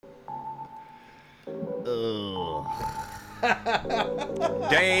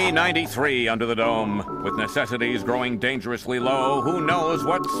Day 93 under the dome. With necessities growing dangerously low, who knows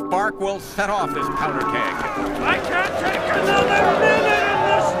what spark will set off this powder keg? I can't take another minute in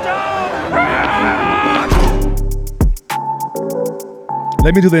this dome!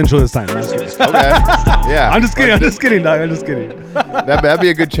 Let me do the intro this time. I'm just kidding. Okay. Yeah. I'm just kidding, dog. I'm just kidding. That'd be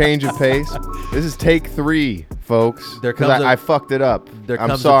a good change of pace. This is take 3, folks. There 'Cause comes I fucked it up. There I'm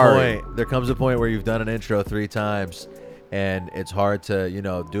comes sorry. a point. There comes a point where you've done an intro 3 times, and it's hard to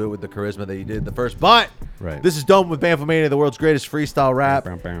do it with the charisma that you did in the first. But Right. this is Dome with Banfomania, the world's greatest freestyle rap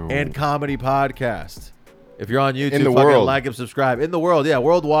Bow, bow. and comedy podcast. If you're on YouTube, In the fucking world. like and subscribe. In the world, yeah,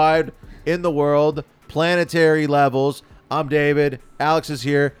 worldwide, in the world, planetary levels. I'm David. Alex is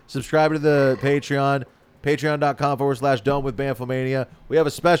here. Subscribe to the Patreon, patreon.com/Dome with Banfomania. We have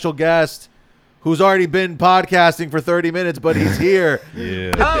a special guest who's already been podcasting for 30 minutes, but he's here.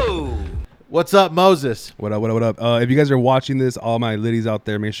 Yeah. Oh! What's up, Moses? What up? If you guys are watching this, all my liddies out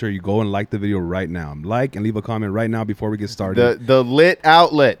there, make sure you go and like the video right now. Like and leave a comment right now before we get started. The lit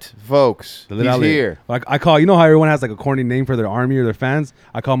outlet, folks. The lit He's outlet. here. Like I call, how everyone has like a corny name for their army or their fans?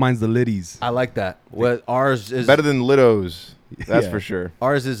 I call mine's the liddies. I like that. What ours is Better than Litos. That's Yeah. for sure.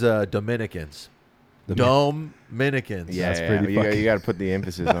 Ours is Dominicans. Dominicans. Yeah, That's pretty you fucking- got to put the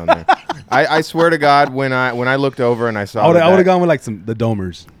emphasis on there. I swear to God, when I looked over and I saw I would have that gone with like the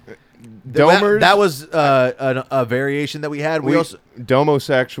domers. Domers, That was a variation that we had. We also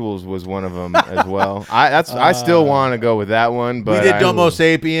Domosexuals was one of them as well. I still want to go with that one, but we did Domo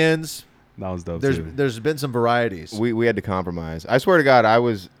sapiens. That was dope There's too. there's been some varieties. we had to compromise. I swear to God,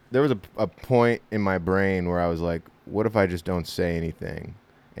 there was a point in my brain where I was like, what if I just don't say anything,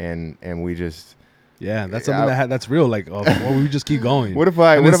 and we just. Yeah, that's something that's real. Like, well, we just keep going. What if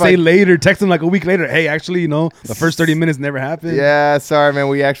I- And what then if say I- later, text them like a week later. Hey, actually, the first 30 minutes never happened. Yeah, sorry, man.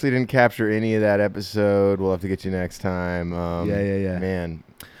 We actually didn't capture any of that episode. We'll have to get you next time. Yeah. Man,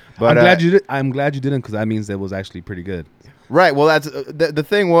 but I'm glad you didn't, because that means that was actually pretty good. Right. Well, that's the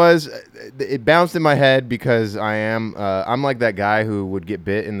thing was, it bounced in my head because I'm like that guy who would get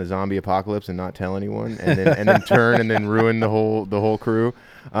bit in the zombie apocalypse and not tell anyone, and then turn and then ruin the whole crew.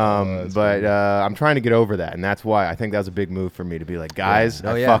 But I'm trying to get over that, and that's why I think that was a big move for me to be like, guys,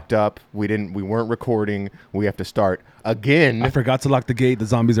 I fucked up. We weren't recording. We have to start again. I forgot to lock the gate. The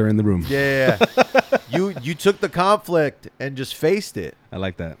zombies are in the room. Yeah. You took the conflict and just faced it. I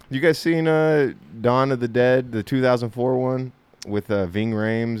like that. You guys seen Dawn of the Dead, the 2004 one with Ving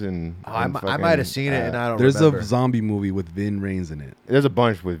Rhames and I fucking, might have seen it and I don't There's remember. a zombie movie with Vin Rames in it. There's a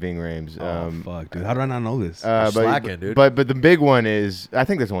bunch with Ving Rhames. Fuck, dude. How do I not know this? slacking, dude. But the big one is, I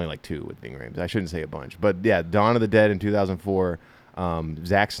think there's only like 2 with Ving Rhames. I shouldn't say a bunch, but yeah, Dawn of the Dead in 2004.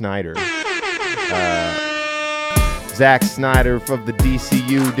 Zack Snyder. Zack Snyder of the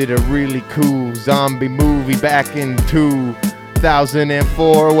DCU did a really cool zombie movie back in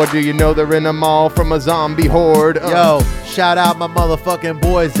 2004. What do you know? They're in a mall from a zombie horde. Yo, shout out my motherfucking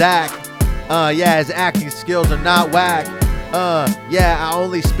boy Zach. Yeah, his acting skills are not whack. Yeah, I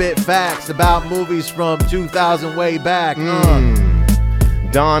only spit facts about movies from 2000 way back.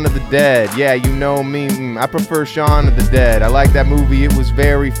 Dawn of the Dead. Yeah, you know me. I prefer Shaun of the Dead. I like that movie. It was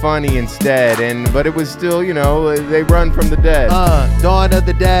very funny instead, but it was still, they run from the dead. Dawn of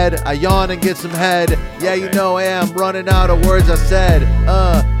the Dead. I yawn and get some head. Yeah, you know I am running out of words I said.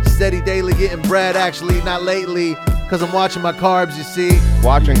 Steady daily getting bread. Actually, not lately, cause I'm watching my carbs. You see.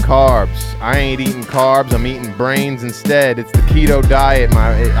 Watching carbs. I ain't eating carbs. I'm eating brains instead. It's the keto diet.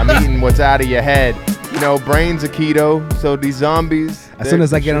 I'm eating what's out of your head. Brains are keto. So these zombies. As soon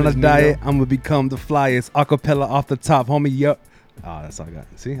as I get on a diet, I'm gonna become the flyest. Acapella off the top, homie. Yup. Oh, that's all I got.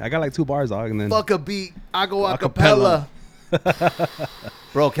 See, I got like 2 bars, dog, and then Fuck a beat. I go acapella.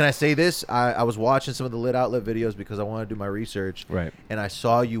 Bro, can I say this? I was watching some of the Lit Outlet videos because I wanted to do my research. Right. And I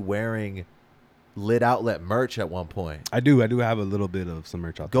saw you wearing Lit Outlet merch at one point. I do have a little bit of some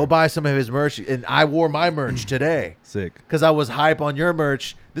merch out Go there. buy some of his merch. And I wore my merch today Sick. because I was hype on your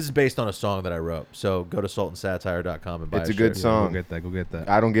merch. This is based on a song that I wrote. So go to saltandsatire.com and buy It's a shirt. good song. Go get that.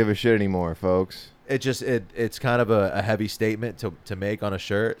 I don't give a shit anymore, folks. It's kind of a heavy statement to make on a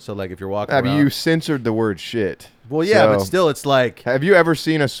shirt. So like if you're walking Have around. you censored the word shit? Well, yeah, but So- still it's like. Have you ever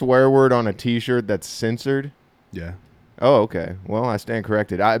seen a swear word on a T-shirt that's censored? Yeah. Oh, okay. Well, I stand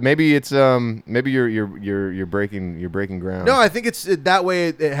corrected. Maybe it's maybe you're breaking ground. No, I think it's that way.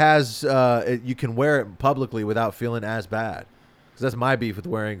 It has you can wear it publicly without feeling as bad. Because that's my beef with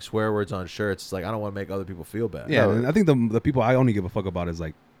wearing swear words on shirts. It's like I don't want to make other people feel bad. Yeah, No. and I think the people I only give a fuck about is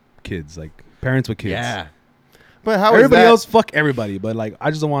like kids, like parents with kids. Yeah. But how is everybody that? else, fuck everybody. But like, I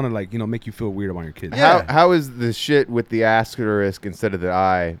just don't want to like make you feel weird about your kids. Yeah. How is the shit with the asterisk instead of the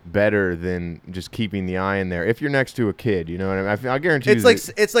I better than just keeping the I in there? If you're next to a kid, you know what I mean? I guarantee It's you like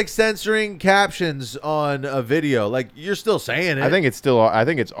that- it's like censoring captions on a video. Like you're still saying it. I think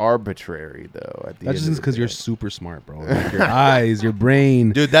it's arbitrary though. At the That's end just of the because you're day. super smart, bro. Like your eyes, your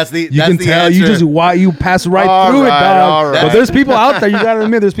brain. dude. That's the You that's can the tell answer. you just why you pass right All through it, right, dog. all right. But there's people out there. You gotta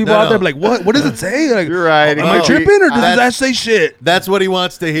admit, there's people No, out there no. like, what does it say? Like, You're right. Am I Oh. tripping or does That's- that say shit? That's what he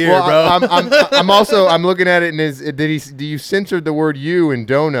wants to hear, Well, bro. I'm looking at it and do you censored the word "you" and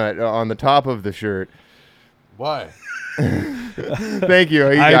donut on the top of the shirt? Why? Thank you.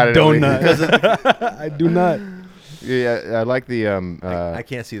 You I got it. don't Ellie. know. I do not. Yeah, I like the I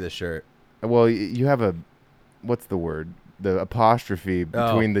can't see the shirt. well, you have a what's the word? The apostrophe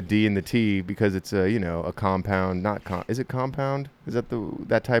between the D and the T because it's a compound. Is it compound? Is that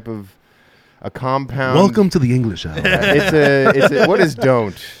that type of a compound? Welcome to the English hour. It's a what is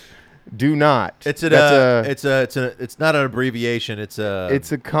don't? Do not. It's That's not an abbreviation. It's a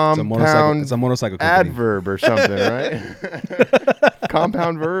it's a It's a motorcycle. compound It's a motorcycle company. adverb or something, right?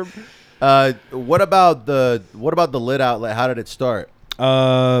 Compound verb. what about the lid outlet? How did it start?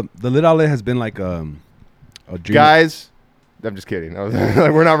 The lid outlet has been like a dream. Guys, I'm just kidding.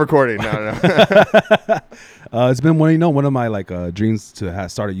 We're not recording. No. It's been one of my like dreams to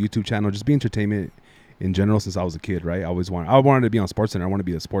start a YouTube channel, just be entertainment in general since I was a kid, right? I wanted to be on SportsCenter. I wanted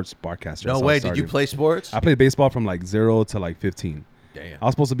to be a sports broadcaster. No That's how way. I Did you started. play sports? I played baseball from like 0 to like 15. Damn. I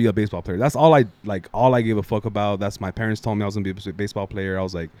was supposed to be a baseball player. That's all I gave a fuck about. That's my parents told me I was gonna be a baseball player. I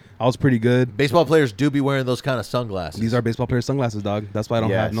was like, I was pretty good. Baseball players do be wearing those kind of sunglasses. These are baseball player sunglasses, dog. That's why I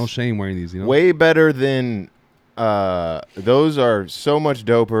don't have Yes. no shame wearing these. You know, Way better than those are so much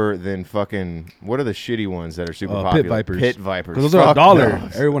doper than fucking what are the shitty ones that are super popular? Pit Vipers. Pit Vipers. 'Cause those are Fuck $1.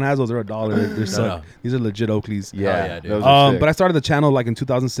 those. Everyone has those. They're $1. They're suck. no. These are legit Oakleys. Yeah, yeah, dude. those are sick. But I started the channel like in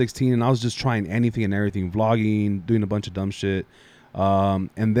 2016, and I was just trying anything and everything, vlogging, doing a bunch of dumb shit.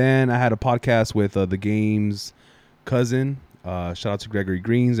 And then I had a podcast with the game's cousin. Shout out to Gregory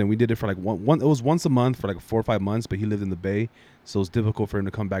Greens, and we did it for like one. It was once a month for like 4 or 5 months, but he lived in the Bay, so it was difficult for him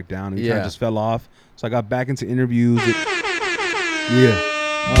to come back down. And he kind Yeah. of just fell off. So I got back into interviews.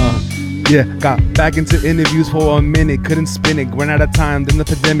 Got back into interviews for a minute. Couldn't spin it. Ran out of time. Then the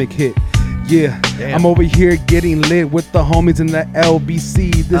pandemic hit. Yeah, Damn. I'm over here getting lit with the homies in the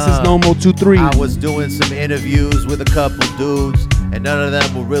LBC. This is Nomo 23. I was doing some interviews with a couple dudes, and none of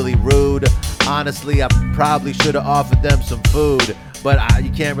them were really rude. Honestly, I probably should have offered them some food, but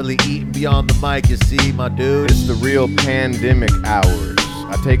you can't really eat beyond the mic, you see, my dude. It's the real pandemic hours.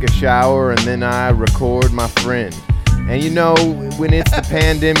 I take a shower and then I record my friend. And you know, when it's the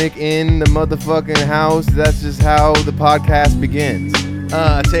pandemic in the motherfucking house, that's just how the podcast begins.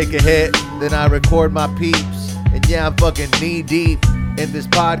 I take a hit, then I record my peeps, and yeah, I'm fucking knee deep in this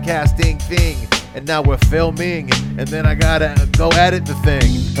podcasting thing. And now we're filming, and then I gotta go edit the thing.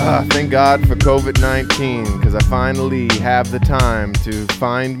 Thank God for COVID-19, because I finally have the time to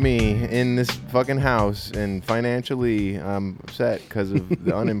find me in this fucking house, and financially I'm upset because of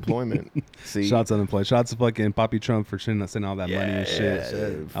the unemployment. See, Shots unemployed. Shots to fucking Poppy Trump for sending all that money and shit.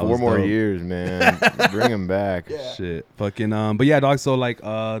 That 4 was more dope. years, man. Bring him back. Shit. Fucking but yeah, dog. So like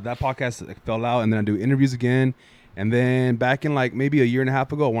that podcast like, fell out, and then I do interviews again. And then back in like maybe a year and a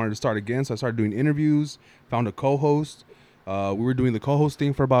half ago, I wanted to start again. So I started doing interviews, found a co-host. We were doing the co-host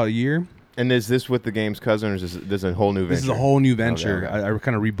thing for about a year. And is this with the game's cousin, or is this a whole new venture? This is a whole new venture. Okay. I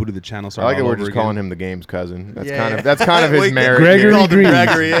kind of rebooted the channel. I like it. We're just calling him him the game's cousin. That's Yeah. kind of his Wait, merit. Gregory called him Greens.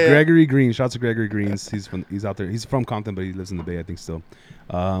 Gregory, yeah. Gregory Greens. Shouts to Gregory Greens. He's out there. He's from Compton, but he lives in the Bay, I think, still.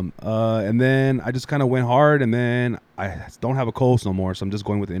 And then I just kind of went hard, and then I don't have a co-host no more, so I'm just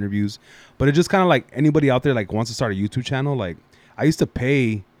going with the interviews. But it just kind of like anybody out there like wants to start a YouTube channel. Like I used to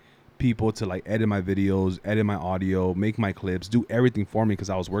pay people to like edit my videos, edit my audio, make my clips, do everything for me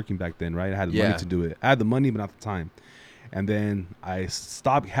because I was working back then, right? I had the Yeah. money to do it. I had the money, but not the time. And then I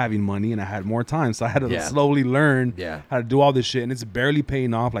stopped having money and I had more time. So I had to Yeah. slowly learn Yeah. how to do all this shit. And it's barely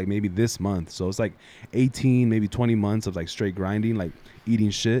paying off like maybe this month. So it's like 18, maybe 20 months of like straight grinding, like eating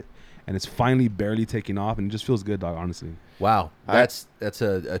shit. And it's finally barely taking off. And it just feels good, dog, honestly. Wow, that's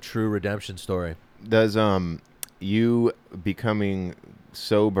a true redemption story. Does you becoming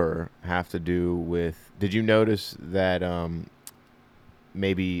sober have to do with? Did you notice that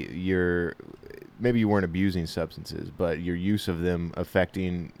maybe you weren't abusing substances, but your use of them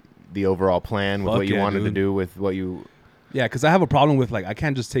affecting the overall plan with Fuck what you yeah, wanted to dude. do with what you? Yeah, because I have a problem with like I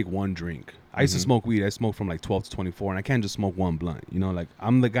can't just take one drink. I used to smoke weed. I smoked from like 12 to 24, and I can't just smoke one blunt. You know, like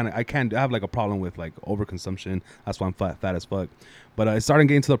I'm the kind of I have like a problem with like overconsumption. That's why I'm fat as fuck. But I started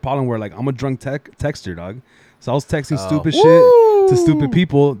getting to the problem where like I'm a drunk texter, dog. So I was texting stupid shit to stupid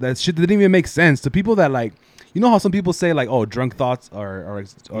people. That shit didn't even make sense to people that like. You know how some people say like, oh, drunk thoughts or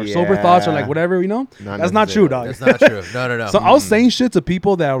sober thoughts or like whatever, you know? That's not true, dog. That's not true. No. So I was saying shit to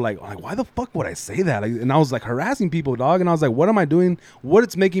people that were like, why the fuck would I say that? Like, and I was like harassing people, dog. And I was like, what am I doing? What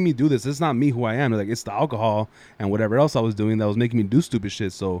it's making me do this? It's not me who I am. Like, it's the alcohol and whatever else I was doing that was making me do stupid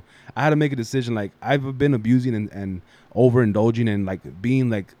shit. So I had to make a decision. Like, I've been abusing and overindulging and like being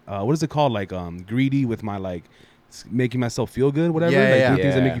like, what is it called? Like greedy with my like making myself feel good, whatever. Doing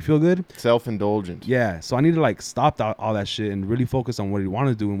things that make you feel good. Self-indulgent. Yeah. So I need to like stop all that shit and really focus on what I want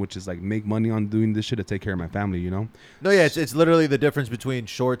to do, and which is like make money on doing this shit to take care of my family, you know? No, yeah, it's literally the difference between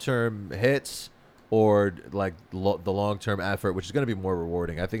short-term hits or like the long-term effort, which is going to be more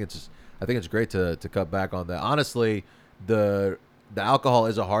rewarding. I think it's great to cut back on that. Honestly, the alcohol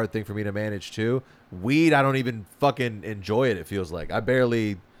is a hard thing for me to manage too. Weed, I don't even fucking enjoy it. It feels like I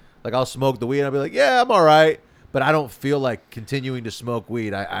barely like I'll smoke the weed and I'll be like, yeah, I'm all right. But I don't feel like continuing to smoke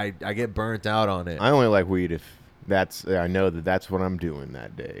weed. I get burnt out on it. I only like weed if I know that's what I'm doing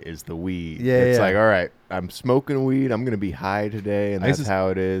that day is the weed. Yeah, it's yeah. like, all right, I'm smoking weed. I'm gonna be high today, and that's how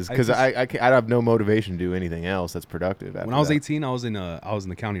it is. Because I have no motivation to do anything else that's productive. When I was 18, I was in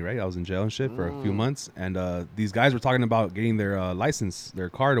the county, right? I was in jail and shit for a few months, and these guys were talking about getting their license, their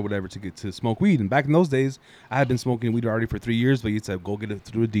card or whatever, to get to smoke weed. And back in those days, I had been smoking weed already for 3 years, but you said go get it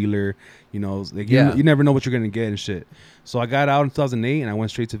through a dealer. You know, like you never know what you're gonna get and shit. So I got out in 2008, and I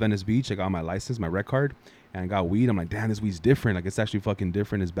went straight to Venice Beach. I got my license, my rec card. And I got weed. I'm like, damn, this weed's different. Like, it's actually fucking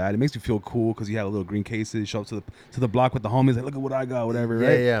different. It's bad. It makes me feel cool because you have a little green cases. Show up to the block with the homies. Like, look at what I got, whatever,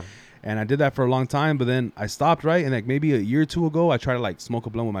 right? Yeah. And I did that for a long time, but then I stopped, right? And like maybe a year or two ago, I tried to like smoke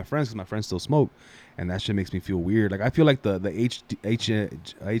a blunt with my friends because my friends still smoke. And that shit makes me feel weird. Like, I feel like the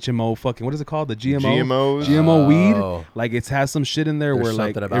HMO fucking, what is it called? The GMO weed. Like, it has some shit in there where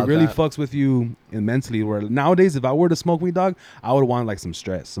like it really fucks with you mentally. Where nowadays, if I were to smoke weed, dog, I would want like some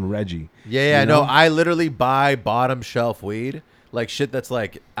stress, some Reggie. Yeah. No, I literally buy bottom shelf weed. Like shit that's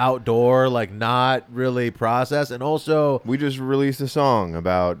like outdoor, like not really processed. And also, we just released a song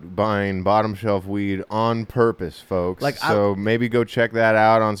about buying bottom shelf weed on purpose, folks. Like, so maybe go check that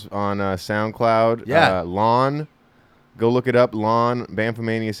out on SoundCloud. Yeah, Lawn. Go look it up, Lawn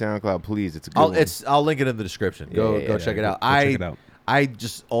Bamfomania SoundCloud, please. It's a good one. I'll link it in the description. Go check it out. Check it out. I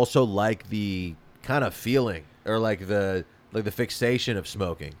just also like the kind of feeling or like the fixation of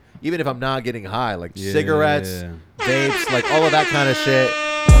smoking. Even if I'm not getting high, like cigarettes, vapes, like all of that kind of shit.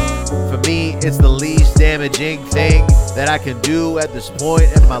 For me, it's the least damaging thing that I can do at this point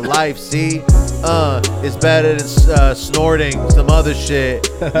in my life. See, it's better than snorting some other shit.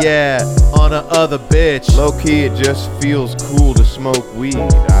 Yeah, on a other bitch. Low key, it just feels cool to smoke weed.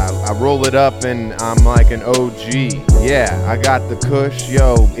 I roll it up and I'm like an OG. Yeah, I got the kush.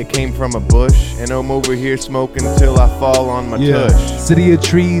 Yo, it came from a bush, and I'm over here smoking till I fall on my tush. City of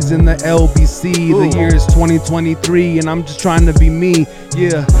Trees in the LBC. Ooh. The year is 2023, and I'm just trying to be me.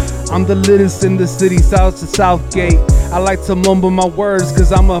 Yeah, I'm the littest in the city, south to Southgate. I like to mumble my words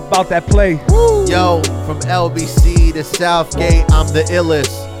cause I'm about that play. Yo, from LBC to Southgate, I'm the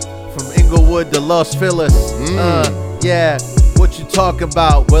illest. From Inglewood to Los Feliz. Yeah, what you talking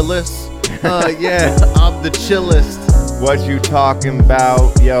about, Willis? Yeah, I'm the chillest. What you talking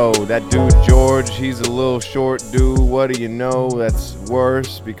about? Yo, that dude George, he's a little short dude. What do you know? That's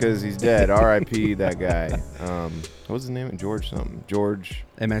worse because he's dead. R.I.P. that guy. What's his name? George something. George.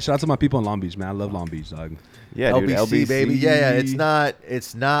 Hey man, shout out to my people in Long Beach, man. I love Long Beach, dog. Yeah, dude, LBC, baby. Yeah,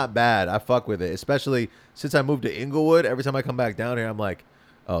 it's not bad. I fuck with it, especially since I moved to Inglewood. Every time I come back down here, I'm like,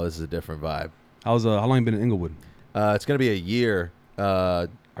 oh, this is a different vibe. How long you been in Inglewood? It's gonna be a year. Are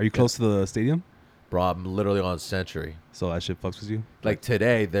you close to the stadium? Bro, I'm literally on Century. So that shit fucks with you? Like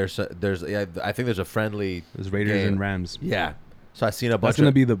today, there's I think there's a friendly. There's Raiders game. and Rams. Yeah. So I seen a bunch. That's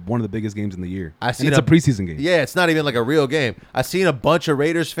gonna be one of the biggest games in the year. It's a preseason game. Yeah, it's not even like a real game. I seen a bunch of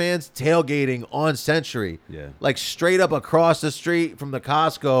Raiders fans tailgating on Century. Yeah. Like straight up across the street from the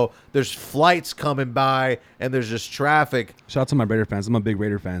Costco. There's flights coming by and there's just traffic. Shout out to my Raider fans. I'm a big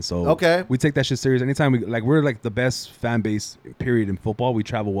Raider fan, so okay. We take that shit serious. Anytime we're like the best fan base period in football. We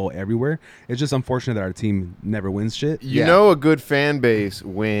travel well everywhere. It's just unfortunate that our team never wins shit. You know a good fan base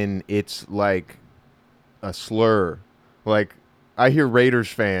when it's like a slur. Like I hear Raiders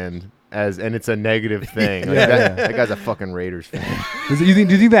fan and it's a negative thing. Like, Yeah, that guy's a fucking Raiders fan. Do you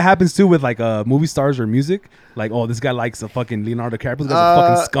think that happens too with like movie stars or music? Like, oh, this guy likes a fucking Leonardo DiCaprio. This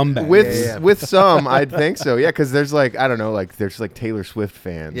guy's a fucking scumbag. With some, I'd think so. Yeah, because there's like I don't know, like there's like Taylor Swift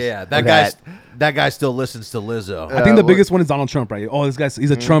fans. Yeah, that guy still listens to Lizzo. I think the biggest one is Donald Trump, right? Oh, this guy's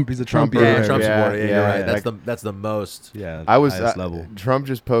he's a Trump. He's a Trump. Yeah, Trump supporter. Yeah, yeah, you're right. yeah. That's the most. Yeah, I was highest level. Trump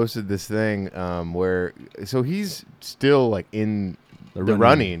just posted this thing where so he's still like in the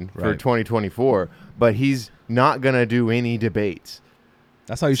running for right. 2024, but he's not gonna do any debates.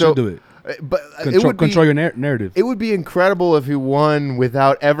 That's how you So, should do it. But Control your narrative. It would be incredible if he won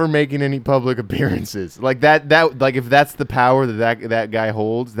without ever making any public appearances. Like that like if that's the power that guy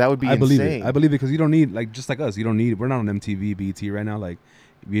holds, that would be insane. I believe it because you don't need like just like us. You don't need. We're not on MTV, BET right now. Like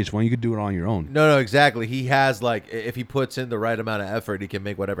VH1, you could do it on your own. No, exactly. He has like if he puts in the right amount of effort, he can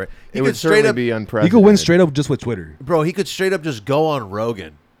make whatever. It would certainly be You unprecedented. could win straight up just with Twitter. Bro, he could straight up just go on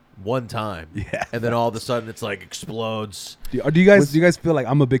Rogan one time. Yeah. And then all of a sudden it's like explodes. Do you guys feel like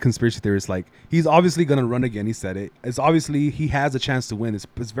I'm a big conspiracy theorist? Like he's obviously gonna run again. He said it. It's obviously he has a chance to win. It's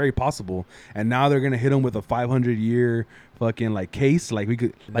very possible. And now they're gonna hit him with a 500-year fucking like case. Like we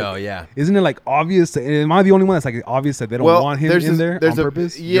could. Like, No, yeah. Isn't it like obvious? Am I the only one that's like obvious that they don't want him in there on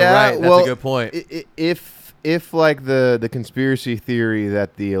purpose? You're right. That's a good point. If like the conspiracy theory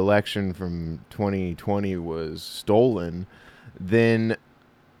that the election from 2020 was stolen, then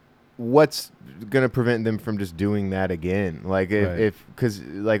what's going to prevent them from just doing that again? Like if because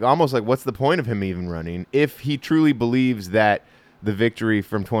like almost like what's the point of him even running if he truly believes that the victory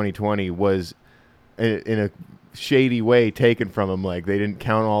from 2020 was in a shady way taken from him, like they didn't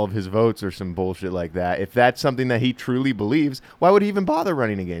count all of his votes or some bullshit like that. If that's something that he truly believes, why would he even bother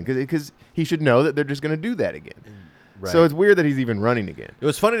running again? Because he should know that they're just going to do that again. Right. So it's weird that he's even running again.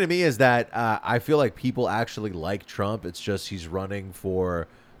 What's funny to me is that I feel like people actually like Trump. It's just he's running for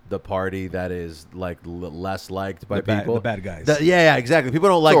the party that is like less liked by people. The bad guys. Yeah, exactly. People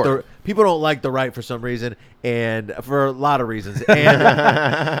don't like Sort the right for some reason, and for a lot of reasons.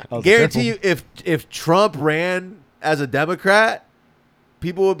 And guarantee you, if Trump ran as a Democrat,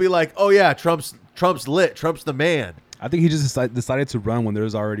 people would be like, "Oh yeah, Trump's lit. Trump's the man." I think he just decided to run when there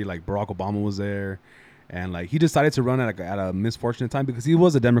was already like Barack Obama was there, and like he decided to run at a misfortunate time because he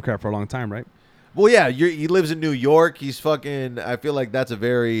was a Democrat for a long time, right? Well, yeah, he lives in New York. He's fucking. I feel like that's a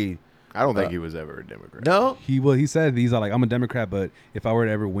very. I don't think he was ever a Democrat. No. He said he's like I'm a Democrat, but if I were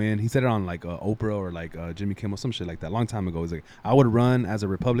to ever win, he said it on like Oprah or like Jimmy Kimmel, some shit like that, long time ago. He's like I would run as a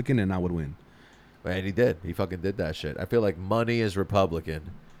Republican and I would win. And he did. He fucking did that shit. I feel like money is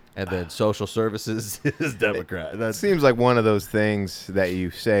Republican, and then social services is Democrat. That seems like one of those things that you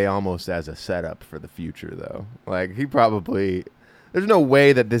say almost as a setup for the future, though. Like he probably. There's no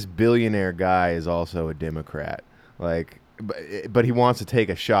way that this billionaire guy is also a Democrat. Like, but he wants to take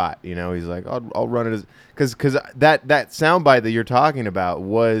a shot. You know, he's like, I'll run it as because that soundbite that you're talking about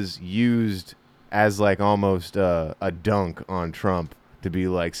was used as like almost a dunk on Trump to be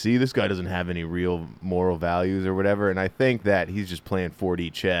like, see, this guy doesn't have any real moral values or whatever. And I think that he's just playing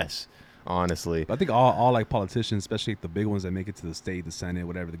 4D chess. Honestly, but I think all like politicians, especially the big ones that make it to the state, the Senate,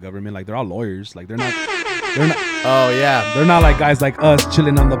 whatever, the government, like they're all lawyers. Like they're not. Oh yeah, they're not like guys like us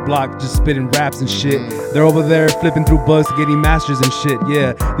chilling on the block, just spitting raps and shit. They're over there flipping through books, getting masters and shit.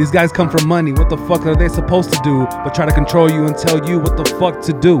 Yeah, these guys come from money. What the fuck are they supposed to do? But try to control you and tell you what the fuck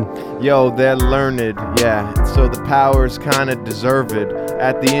to do. Yo, they're learned, yeah. So the power's kind of deserved.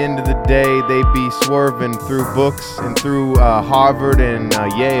 At the end of the day, they be swerving through books and through Harvard and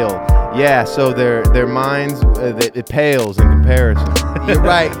Yale. Yeah, so their minds it pales in comparison. You're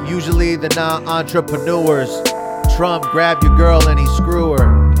right. Usually they're not entrepreneurs. Trump grabbed your girl and he screw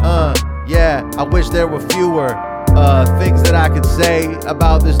her. Yeah. I wish there were fewer things that I could say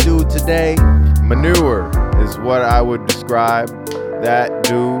about this dude today. Manure is what I would describe that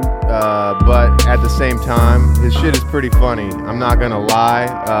dude. But at the same time, his shit is pretty funny. I'm not gonna lie.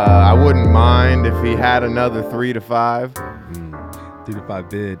 I wouldn't mind if he had another 3 to 5. 3 to 5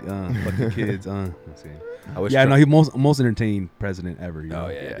 bid, fucking kids, let's see. Yeah, no, he most entertaining president ever. You know? Oh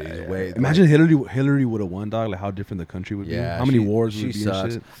yeah, dude, way. Imagine Hillary would have won, dog. Like how different the country would be. How many wars would be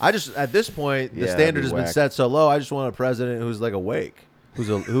and shit. I just at this point the Yeah, standard that'd has be been set so low. I just want a president who's like awake,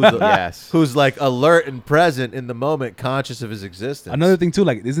 Yes. who's like alert and present in the moment, conscious of his existence. Another thing too,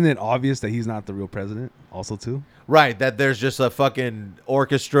 like isn't it obvious that he's not the real president? Also too. Right, that there's just a fucking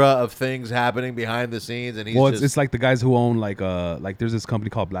orchestra of things happening behind the scenes, and he's just it's like the guys who own like there's this company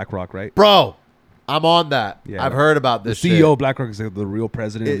called BlackRock, right? bro. I'm on that. Yeah, I've heard about The this. CEO shit. of BlackRock is like the real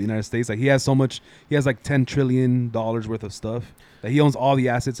president of the United States. Like he has so much. He has like $10 trillion worth of stuff. That he owns all the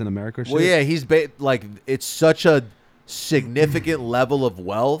assets in America. Shit. Well, yeah, he's like it's such a significant level of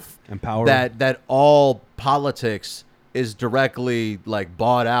wealth And power. that all politics is directly like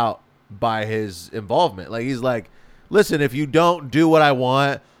bought out by his involvement. Like he's like, listen, if you don't do what I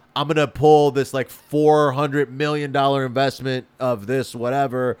want, I'm gonna pull this like $400 million investment of this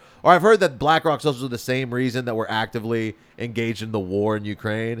whatever. Or I've heard that BlackRock's also the same reason that we're actively engaged in the war in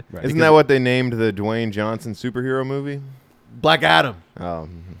Ukraine. Right. Isn't that what they named the Dwayne Johnson superhero movie? Black Adam, Oh,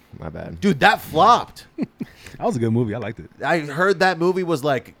 my bad. dude, that flopped. That was a good movie. I liked it. I heard that movie was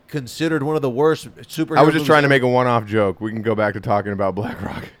like considered one of the worst superhero. I was just trying to movies make a one-off joke. We can go back to talking about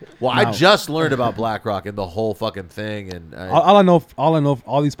BlackRock. Well, I No. just learned about BlackRock and the whole fucking thing, and All I know,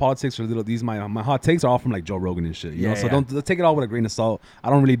 all these politics are little. These my hot takes are all from like Joe Rogan and shit. You know, Yeah, so yeah. don't take it all with a grain of salt. I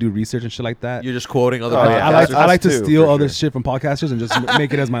don't really do research and shit like that. you're just quoting other. Oh, yeah. podcasters. I like to Us too, steal for other sure. shit from podcasters and just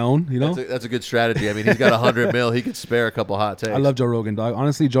make it as my own. You know, That's a good strategy. I mean, he's got 100 mil. He could spare a couple hot takes. I love Joe Rogan, dog.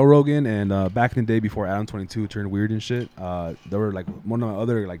 Honestly, Joe Rogan and back in the day before Adam 22 turned weird and shit, they were like one of my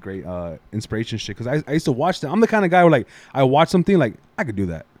other like great inspiration shit. Because I used to watch them. I'm the kind of guy where like I watch something like I could do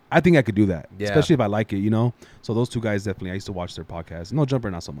that. I think I could do that, Yeah. especially if I like it. You know. So those two guys definitely. I used to watch their podcast. No Jumper,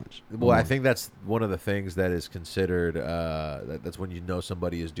 not so much. Well, I think that's one of the things that is considered. That's when you know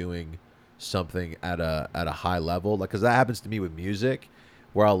somebody is doing something at a high level. Like, because that happens to me with music,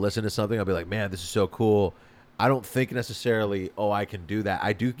 where I'll listen to something, I'll be like, man, this is so cool. I don't think necessarily, oh, I can do that.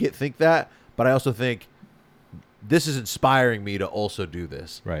 I do think that, but I also think this is inspiring me to also do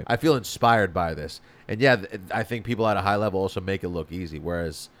this. Right. I feel inspired by this. And yeah, I think people at a high level also make it look easy.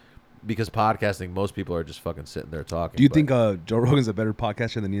 Whereas, because podcasting, most people are just fucking sitting there talking. Do you but- think Joe Rogan's a better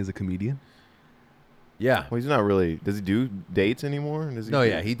podcaster than he is a comedian? Yeah. Well, he's not really. Does he do dates anymore? Does he No, do-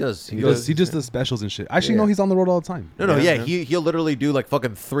 yeah, he does. He just does specials and shit. Actually, Yeah. no, he's on the road all the time. No, Yeah, yeah, yeah. he'll literally do like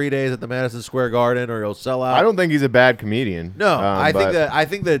fucking 3 days at the Madison Square Garden, or he'll sell out. I don't think he's a bad comedian. No, I but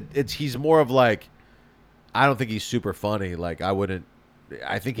think that he's more of like, I don't think he's super funny. Like I wouldn't.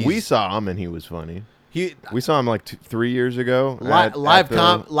 I think he's we saw him and he was funny. he We saw him like 3 years ago. live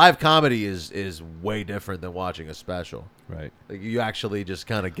the- live comedy is way different than watching a special. Right. Like you actually just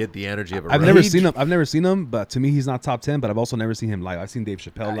kind of get the energy of a I've roast. never seen him. I've never seen him, but to me, he's not top 10. But I've also never seen him live. I've seen Dave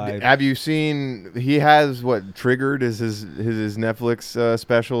Chappelle live. Have you seen? He has what Triggered is his Netflix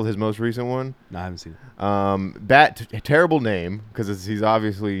special, his most recent one. No, I haven't seen it. Terrible name because he's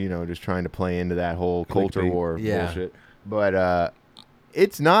obviously just trying to play into that whole culture Clickbait. war Yeah. bullshit. But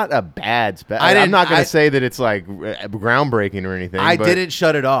it's not a bad special. I I'm didn't- not gonna I- say that it's like groundbreaking or anything. I but didn't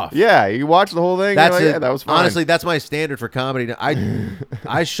shut it off. Yeah, you watch the whole thing. That's you're like, it. yeah, that was fine. Honestly, that's my standard for comedy.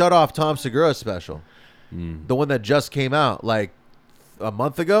 I shut off Tom Segura's special, the one that just came out like a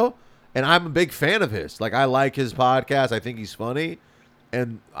month ago, and I'm a big fan of his. Like I like his podcast. I think he's funny,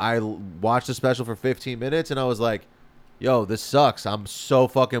 and I watched the special for 15 minutes, and I was like, "Yo, this sucks. I'm so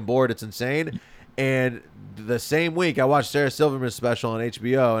fucking bored. It's insane." And the same week, I watched Sarah Silverman's special on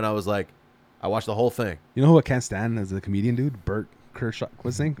HBO, and I was like, I watched the whole thing. You know who I can't stand as a comedian, dude? Bert Kershaw.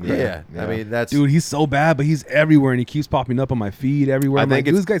 What's his name? Yeah, Yeah. I mean that's Dude, he's so bad, but he's everywhere, and he keeps popping up on my feed everywhere. I I'm think like,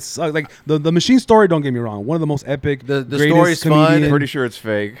 dude, this guy sucks. Like the Machine Story. Don't get me wrong, one of the most epic. The greatest story's fun. comedian. Pretty sure it's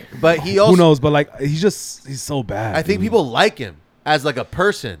fake. But he also, Who knows? But like, he's so bad. I think dude. people like him as like a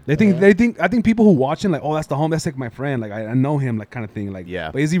person. I think people who watch him like, oh, that's the home, that's like my friend, like I know him, like kind of thing, like Yeah.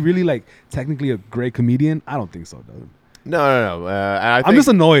 But is he really like technically a great comedian? I don't think so, dude. No. I I'm think just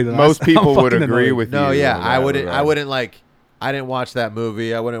annoyed. Most I'm people would fucking agree annoyed. with No, you. yeah, in I that wouldn't. regard. I wouldn't like. I didn't watch that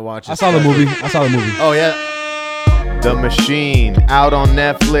movie. I wouldn't watch. I saw the movie. Oh yeah, The Machine out on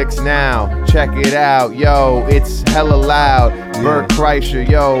Netflix now. Check it out, yo. It's hella loud. Bert Kreischer,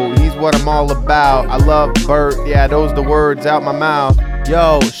 yo. He's what I'm all about. I love Bert. Yeah, those the words out my mouth.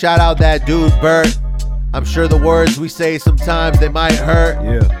 yo, shout out that dude Bert. I'm sure the words we say sometimes they might hurt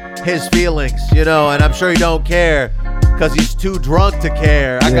Yeah. his feelings, and I'm sure he don't care because he's too drunk to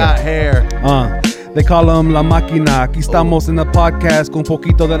care. I Yeah. got hair. They call him La Máquina. Aquí estamos en el podcast con un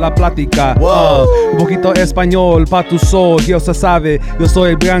poquito de la plática. Whoa. Un poquito español pa' tu soul. Dios se sabe. Yo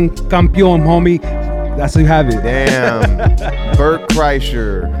soy el gran campeón, homie. That's how you have it. Damn. Bert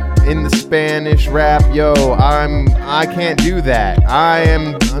Kreischer in the Spanish rap, yo. I can't do that. I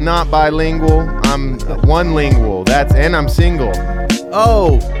am not bilingual. I'm one lingual. And I'm single.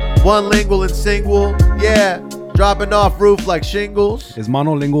 Oh, one lingual and single. Yeah, dropping off roof like shingles. Is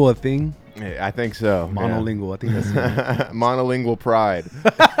monolingual a thing? Yeah, I think so. yeah. Monolingual. I think that's Monolingual pride.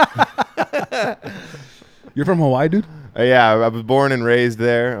 You're from Hawaii, dude? Yeah, I was born and raised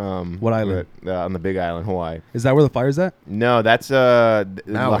there. What island? On the Big Island, Hawaii. Is that where the fire's at? No, that's Maui.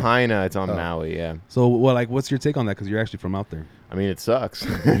 Lahaina. It's on Maui. Yeah. So, well, like, what's your take on that? Because you're actually from out there. I mean, it sucks.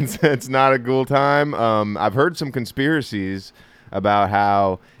 It's not a cool time. I've heard some conspiracies about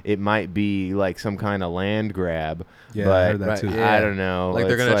how it might be like some kind of land grab. Yeah, but I heard that too. I don't know. Like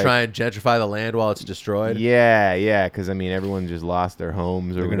they're It's gonna try and gentrify the land while it's destroyed. Yeah, because I mean, everyone just lost their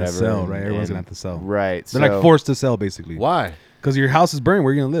homes or They're gonna whatever. sell, right? Everyone's gonna have to sell. Right. They're like forced to sell, basically. Why? Because your house is burned.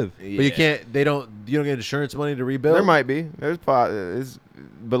 Where are you gonna live? But you can't. You don't get insurance money to rebuild. There might be.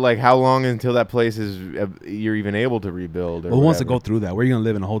 But like, how long until that place is you're even able to rebuild? Or Well, who wants to whatever? go through that? Where are you gonna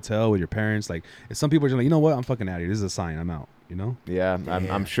live in a hotel with your parents? Like, if some people are just like, you know what, I'm fucking out of here. This is a sign. I'm out. You know? Yeah,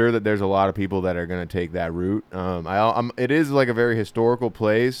 I'm sure that there's a lot of people that are going to take that route. It is like a very historical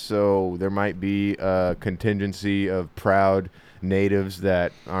place, so there might be a contingency of proud natives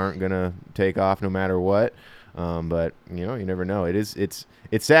that aren't going to take off no matter what. But you never know. It's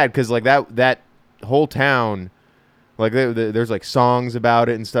sad because like that whole town, like there's like songs about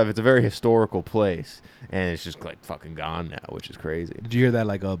it and stuff. It's a very historical place, and it's just like fucking gone now, which is crazy. Did you hear that?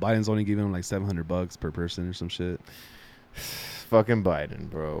 Like, Biden's only giving them like $700 per person or some shit. Fucking Biden,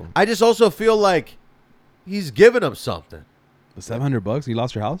 bro. I just also feel like he's giving them something. But $700? You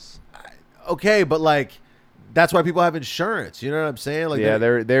lost your house? Okay, but like that's why people have insurance. You know what I'm saying? Like Yeah,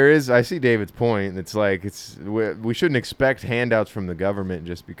 there is. I see David's point. It's like we shouldn't expect handouts from the government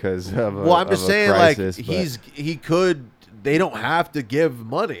just because of a, well, I'm just of a saying crisis, like but he could. They don't have to give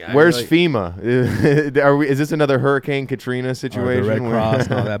money. Where's mean, like, FEMA? Is this another Hurricane Katrina Or situation? the Red where- Cross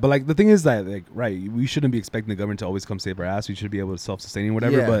and all that. But like the thing is that, like, right, we shouldn't be expecting the government to always come save our ass. We should be able to self-sustain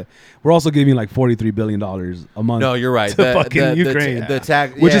whatever. Yeah. But we're also giving like $43 billion a month. No, you're right. To fucking Ukraine, The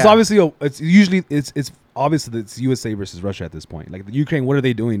tax, which is yeah. obviously it's obvious that it's USA versus Russia at this point. Like the Ukraine, what are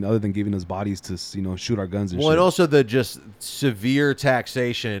they doing other than giving us bodies to shoot our guns and Well, shit? and also the just severe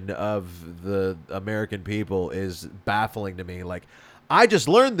taxation of the American people is baffling to me. Like, I just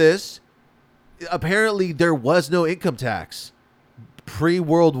learned this. Apparently, there was no income tax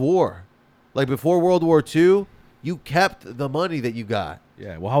pre-World War. Like, before World War II, you kept the money that you got.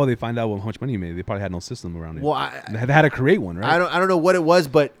 Yeah. Well, how would they find out how much money you made? They probably had no system around it. Well, They had to create one, right? I don't know what it was,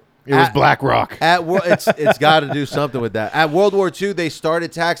 but It was BlackRock. It's got to do something with that. At World War II, they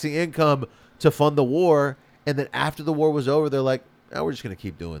started taxing income to fund the war, and then after the war was over, they're like, "Oh, we're just gonna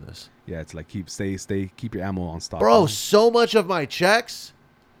keep doing this." Yeah, it's like keep your ammo on stock. Bro, so much of my checks,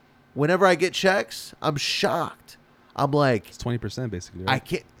 whenever I get checks, I'm shocked. I'm like, It's 20% basically. I Right?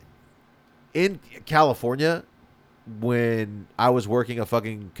 can't. In California, when I was working a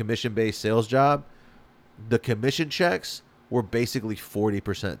fucking commission-based sales job, the commission checks were basically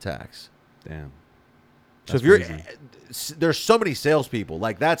 40% tax. Damn. So That's if you're, crazy. there's so many salespeople.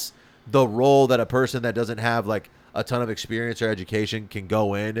 Like that's the role that a person that doesn't have like a ton of experience or education can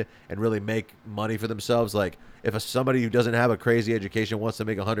go in and really make money for themselves. Like if somebody who doesn't have a crazy education wants to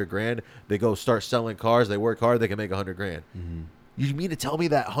make $100,000, they go start selling cars. They work hard. They can make $100,000. Mm-hmm. You mean to tell me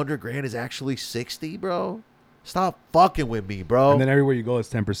that $100,000 is actually 60, bro? Stop fucking with me, bro. And then everywhere you go, it's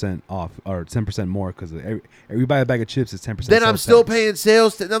 10% off or 10% more because every you buy a bag of chips, it's 10%. Then I'm sales still tax. paying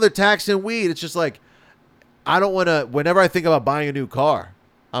sales to another tax and weed. It's just like, I don't want to, whenever I think about buying a new car,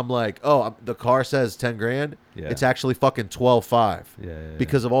 I'm like, oh, the car says 10 grand. Yeah. It's actually fucking 12.5 Yeah.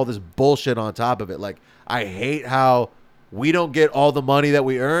 because of all this bullshit on top of it. Like, I hate how we don't get all the money that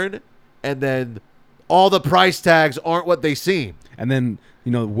we earn and then all the price tags aren't what they seem. And then,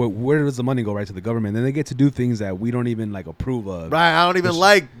 where does the money go? Right to the government. Then they get to do things that we don't even like approve of. Right? I don't even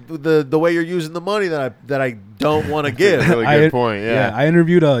like the way you're using the money that I don't want to give. Really good point. Yeah. I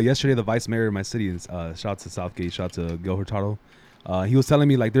interviewed yesterday the vice mayor of my city. Shout out to Southgate. Shout out to Gil Hurtado. He was telling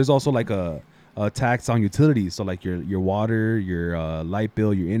me like there's also like a tax on utilities. So like your water, your light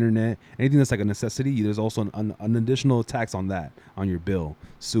bill, your internet, anything that's like a necessity. There's also an additional tax on that on your bill,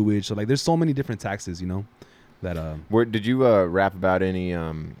 sewage. So like there's so many different taxes. That Where did you rap about any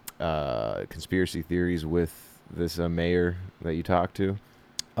conspiracy theories with this mayor that you talked to?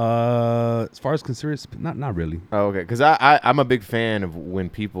 as far as conspiracy, not really. Oh, okay. Because I'm a big fan of when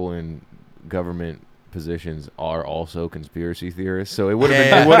people in government positions are also conspiracy theorists. So it would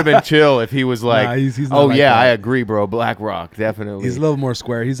have been chill if he was like, Nah, he's not "Oh like yeah, that. I agree, bro. BlackRock, definitely." He's a little more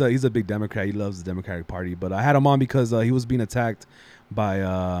square. He's a big Democrat. He loves the Democratic Party. But I had him on because he was being attacked by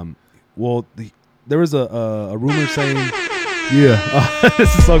there was a rumor saying,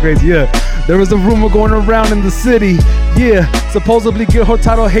 this is so crazy. Yeah, there was a rumor going around in the city. Yeah, supposedly Gil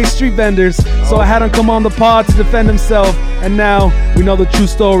Hurtado hates street vendors. So I had him come on the pod to defend himself. And now we know the true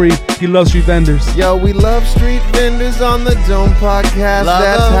story. He loves street vendors. Yo, we love street vendors on the Dome Podcast. Love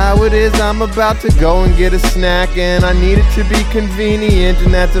That's them. how it is. I'm about to go and get a snack, and I need it to be convenient,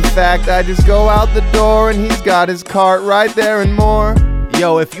 and that's a fact. I just go out the door, and he's got his cart right there and more.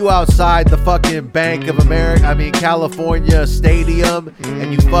 Yo, if you outside the fucking Bank of America, California Stadium,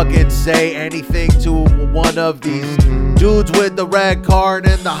 and you fucking say anything to one of these dudes with the red card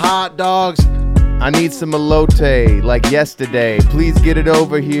and the hot dogs, I need some elote like yesterday. Please get it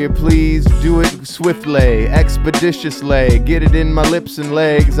over here. Please do it swiftly, expeditiously. Get it in my lips and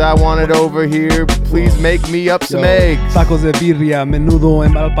legs. I want it over here. Please make me up some eggs. Tacos de birria, menudo,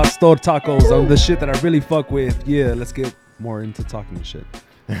 and al pastor tacos are the shit that I really fuck with. Yeah, let's get more into talking and shit.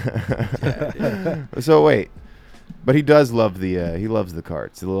 So wait, but he does love he loves the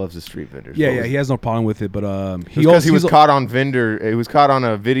carts. He loves the street vendors. Yeah, he has no problem with it, but he was caught on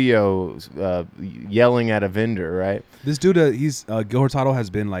a video yelling at a vendor, right? This dude, Gil Hurtado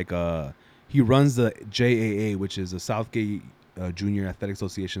has been like he runs the JAA, which is the Southgate Junior Athletic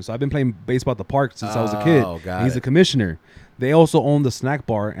Association. So I've been playing baseball at the park since I was a kid. He's a commissioner. They also own the snack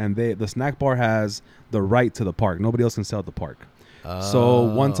bar, and the snack bar has the right to the park. Nobody else can sell at the park. So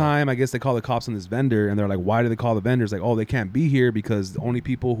one time, I guess they call the cops on this vendor, and they're like, why do they call the vendors? Like, oh, they can't be here because the only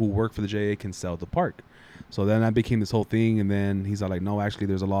people who work for the JA can sell at the park. So then that became this whole thing, and then he's like, no, actually,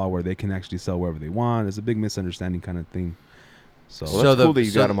 there's a law where they can actually sell wherever they want. It's a big misunderstanding kind of thing. So that's cool that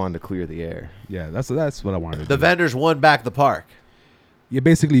you got him on to clear the air. Yeah, that's what I wanted to do. The vendors won back the park. Yeah,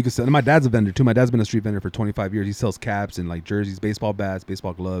 basically you can sell. And my dad's a vendor too. My dad's been a street vendor for 25 years. He sells caps and like jerseys, baseball bats,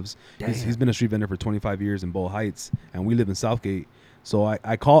 baseball gloves. He's been a street vendor for 25 years in Bowl Heights, and we live in Southgate. So I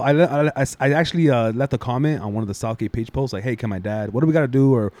actually left a comment on one of the Southgate page posts like, hey, can my dad, what do we got to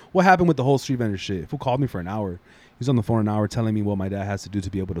do, or what happened with the whole street vendor shit? Fool called me for an hour. He's on the phone an hour telling me what my dad has to do to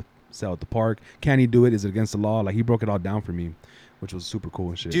be able to sell at the park. Can he do it? Is it against the law? Like, he broke it all down for me, which was super cool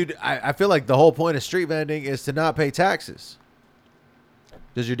and shit. Dude, I feel like the whole point of street vending is to not pay taxes.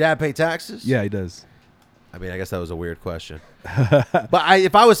 Does your dad pay taxes? Yeah, he does. I guess that was a weird question. But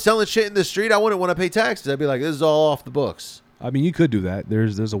if I was selling shit in the street, I wouldn't want to pay taxes. I'd be like, this is all off the books. You could do that.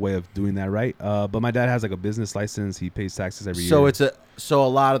 There's a way of doing that, right? But my dad has like a business license. He pays taxes every year. So a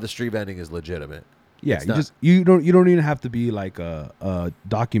lot of the street vending is legitimate. Yeah, you don't even have to be like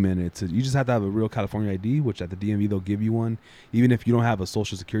documented. You just have to have a real California ID, which at the DMV they'll give you one. Even if you don't have a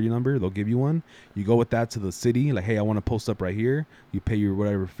social security number, they'll give you one. You go with that to the city, like, hey, I want to post up right here. You pay your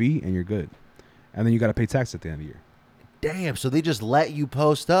whatever fee, and you're good. And then you got to pay tax at the end of the year. Damn, so they just let you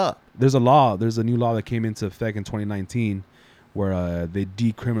post up. There's a new law that came into effect in 2019 where they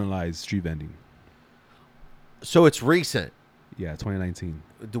decriminalized street vending. So it's recent. Yeah, 2019.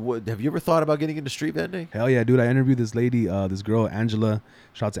 Have you ever thought about getting into street vending? Hell yeah, dude. I interviewed this lady, this girl, Angela.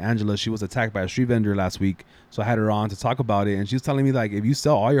 Shout out to Angela. She was attacked by a street vendor last week. So I had her on to talk about it. And she was telling me, like, if you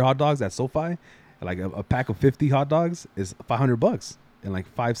sell all your hot dogs at SoFi, like a pack of 50 hot dogs is $500 in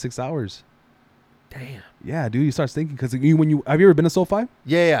like 5-6 hours. Damn. Yeah, dude. You start thinking, because have you ever been to SoFi?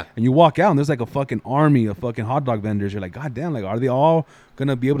 Yeah. And you walk out and there's like a fucking army of fucking hot dog vendors. You're like, God damn, like, are they all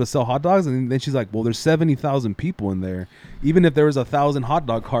gonna be able to sell hot dogs? And then she's like, well, there's 70,000 people in there. Even if there was 1,000 hot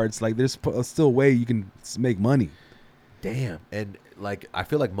dog carts, like, there's still a way you can make money. Damn. And like, I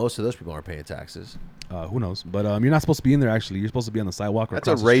feel like most of those people aren't paying taxes. Who knows? But you're not supposed to be in there, actually. You're supposed to be on the sidewalk or That's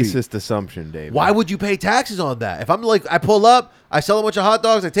a across the street. racist assumption, Dave. Why would you pay taxes on that? If I'm like, I pull up, I sell a bunch of hot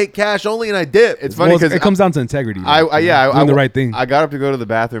dogs, I take cash only, and I dip. It's funny because it comes down to integrity. doing the right thing. I got up to go to the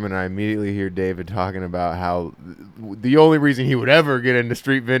bathroom, and I immediately hear David talking about how the only reason he would ever get into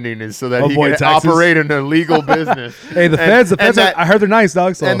street vending is so that he Avoid can taxes. operate an illegal business. Hey, the feds, I heard they're nice,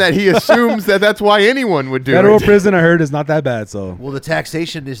 dog. So. And that he assumes that that's why anyone would do Federal it. prison, I heard, is not that bad. So. Well, the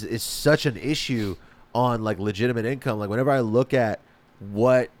taxation is such an issue on like legitimate income. Like, whenever I look at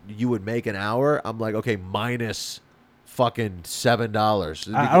what you would make an hour, I'm like, okay, minus fucking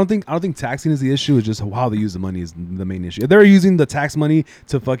 $7. I don't think taxing is the issue. It's just how they use the money is the main issue. If they're using the tax money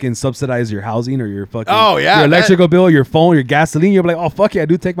to fucking subsidize your housing or your fucking your electrical bill, your phone, your gasoline, you're like, oh fuck yeah,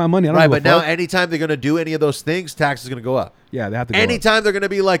 dude, take my money. I don't give a but now fuck. anytime they're gonna do any of those things, tax is gonna go up. Yeah, they have to go Anytime they're gonna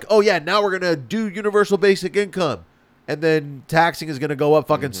be like, oh yeah, now we're gonna do universal basic income, and then taxing is gonna go up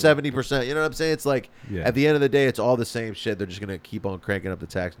fucking 70%. You know what I'm saying? It's like, at the end of the day, it's all the same shit. They're just gonna keep on cranking up the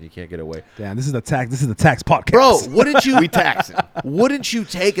tax, and you can't get away. Damn, this is the tax podcast, Bro, wouldn't you? We tax it. Wouldn't you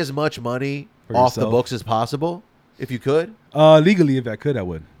take as much money For off the yourself? books as possible if you could? Legally, if I could, I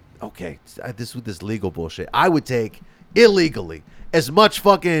would. Okay, this legal bullshit. I would take illegally as much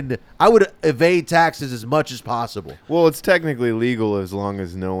fucking. I would evade taxes as much as possible. Well, it's technically legal as long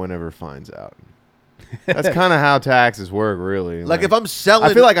as no one ever finds out. That's kind of how taxes work, really. Like, if I'm selling,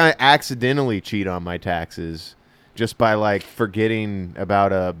 I feel like I accidentally cheat on my taxes just by like forgetting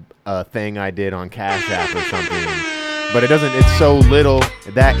about a thing I did on Cash App or something. But it's so little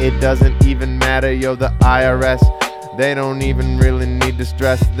that it doesn't even matter. Yo, the IRS, they don't even really need to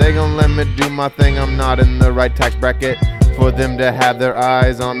stress. They gonna let me do my thing. I'm not in the right tax bracket for them to have their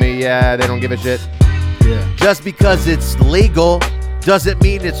eyes on me. Yeah, they don't give a shit. Yeah. Just because it's legal doesn't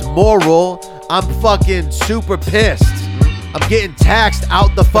mean it's moral. I'm fucking super pissed. I'm getting taxed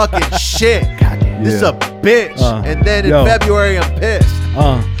out the fucking shit. This is a bitch. And then in yo. February, I'm pissed.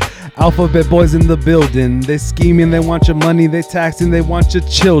 Alphabet boys in the building. They scheming, they want your money. They taxing, they want your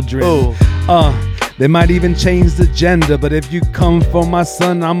children. Ooh. They might even change the gender, but if you come for my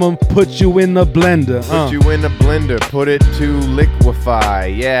son, I'm gonna put you in a blender. Put you in a blender, put it to liquefy.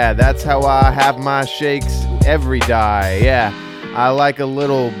 Yeah, that's how I have my shakes every day. Yeah, I like a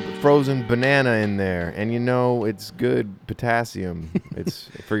little frozen banana in there, and you know it's good potassium. It's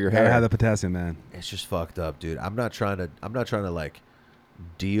for your Gotta hair. have the potassium, man. It's just fucked up, dude. I'm not trying to like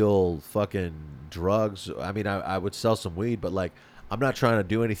deal fucking drugs. I mean, I would sell some weed, but like I'm not trying to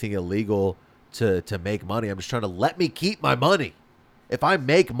do anything illegal to make money. I'm just trying to let me keep my money. If I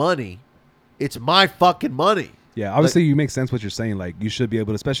make money, it's my fucking money. Yeah, obviously you make sense what you're saying. Like you should be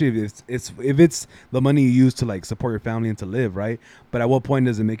able to, especially if it's the money you use to like support your family and to live, right? But at what point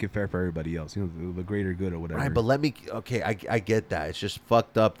does it make it fair for everybody else? You know, the greater good or whatever. Right, but I get that. It's just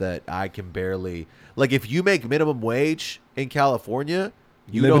fucked up that I can barely, like, if you make minimum wage in California,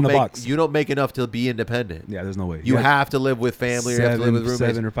 you live in don't the make box. you don't make enough to be independent. Yeah, there's no way. You have to live with family. You have to live with roommates.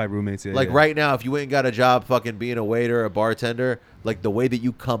 7 or 5 roommates. Yeah, Like yeah. right now, if you ain't got a job fucking being a waiter or a bartender, like the way that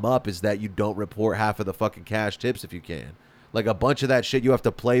you come up is that you don't report half of the fucking cash tips if you can. Like a bunch of that shit, you have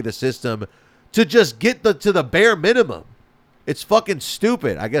to play the system to just get to the bare minimum. It's fucking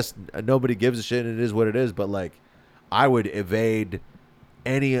stupid. I guess nobody gives a shit and it is what it is, but like I would evade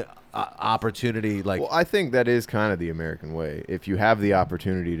any opportunity. Like, Well, I think that is kind of the American way. If you have the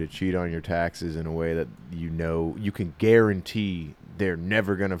opportunity to cheat on your taxes in a way that you know you can guarantee they're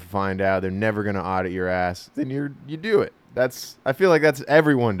never gonna find out, they're never gonna audit your ass, then you do it. I feel like that's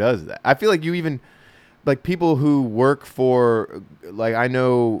everyone does that. I feel like you even like people who work for, like I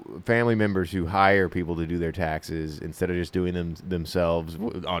know family members who hire people to do their taxes instead of just doing them themselves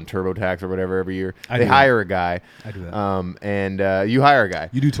on TurboTax or whatever every year. They hire a guy. I do that. And you hire a guy.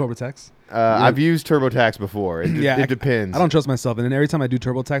 You do TurboTax? I've used TurboTax before. It depends. I don't trust myself, and then every time I do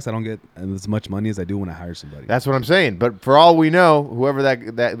TurboTax, I don't get as much money as I do when I hire somebody. That's what I'm saying. But for all we know, whoever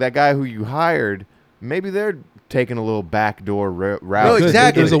that guy who you hired, maybe they're taking a little backdoor route. No,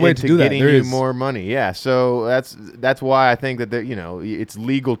 exactly. There's a way to do that. Getting There you is. more money. Yeah. So that's why I think that it's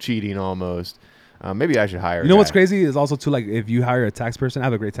legal cheating almost. Maybe I should hire. You know a what's guy. crazy is also too, like, if you hire a tax person, I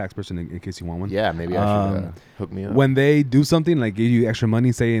have a great tax person in case you want one. Yeah, maybe I should hook me up. When they do something like give you extra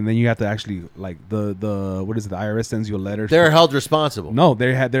money, say, and then you have to actually like the what is it? The IRS sends you a letter. they're held responsible. No,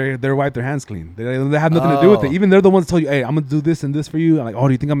 they're wipe their hands clean. They have nothing to do with it. Even they're the ones that tell you, hey, I'm gonna do this and this for you. I'm like, oh,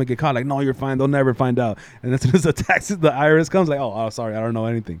 do you think I'm gonna get caught? Like, no, you're fine. They'll never find out. And as soon as the IRS comes, like, oh, sorry, I don't know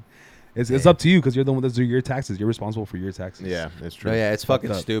anything. It's up to you because you're the one that's doing your taxes. You're responsible for your taxes. Yeah, that's true. No, yeah, it's fucked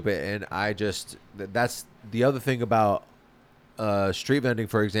fucking up. stupid. And I just that's the other thing about street vending,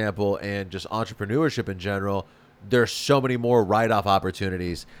 for example, and just entrepreneurship in general. There's so many more write-off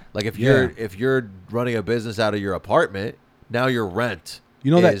opportunities. Like if you're running a business out of your apartment, now your rent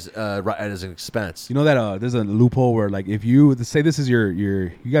is as an expense. You know that there's a loophole where, like, if you say this is you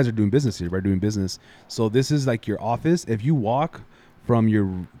guys are doing business here, right? Doing business. So this is like your office. If you walk from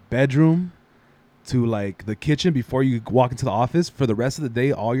your bedroom to like the kitchen before you walk into the office, for the rest of the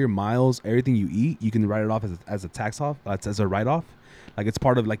day, all your miles, everything you eat, you can write it off as a tax off, as a write off. Like it's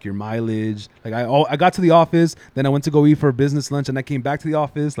part of like your mileage. Like I got to the office, then I went to go eat for a business lunch, and I came back to the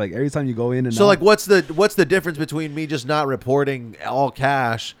office. Like every time you go in and So out, like, what's the difference between me just not reporting all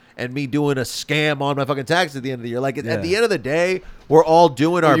cash and me doing a scam on my fucking tax at the end of the year? Like at the end of the day, we're all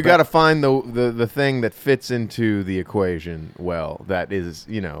doing our. You got to find the thing that fits into the equation well. That is,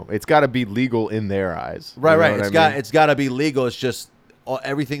 it's got to be legal in their eyes. Right, You know right. what It's I mean? it's got to be legal. It's just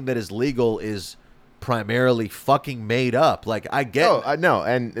everything that is legal is primarily fucking made up. Like I get. Oh, I know,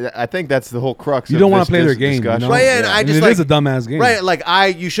 and I think that's the whole crux. you of don't want this to play their game. You discussion. know? Right, and I just it like is a dumbass game. Right, like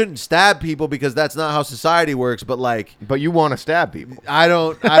you shouldn't stab people because that's not how society works. But like, But you want to stab people. I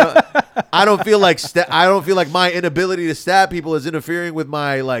don't feel like I don't feel like my inability to stab people is interfering with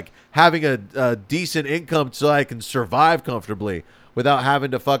my like having a decent income so I can survive comfortably without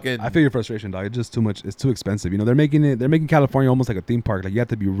having to fucking. I feel your frustration, dog. It's just too much. It's too expensive. They're making California almost like a theme park. Like you have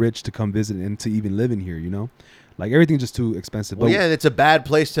to be rich to come visit and to even live in here. Like everything's just too expensive. Well, But yeah, and it's a bad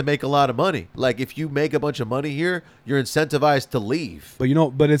place to make a lot of money. Like if you make a bunch of money here, you're incentivized to leave.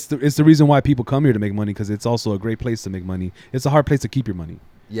 But it's the reason why people come here to make money, because it's also a great place to make money. It's a hard place to keep your money.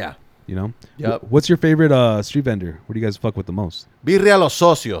 Yeah. Yep. What's your favorite street vendor? What do you guys fuck with the most? Birria Los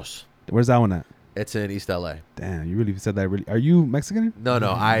Socios. Where's that one at? It's in East LA. Damn, you really said that. Really? Are you Mexican? No,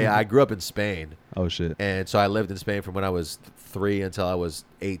 I grew up in Spain. Oh shit. And so I lived in Spain from when I was 3 until I was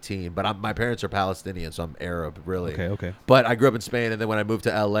 18. But my parents are Palestinian, so I'm Arab, really. Okay. But I grew up in Spain, and then when I moved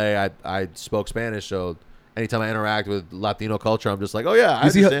to LA, I spoke Spanish. So anytime I interact with Latino culture, I'm just like, oh yeah, I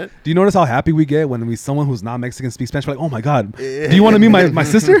understand. Do you notice how happy we get when someone who's not Mexican speaks Spanish? We're like, oh my god, do you want to meet my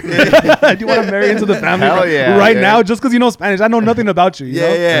sister? Do you want to marry into the family Hell yeah, right yeah. now? Just because you know Spanish, I know nothing about you. You know?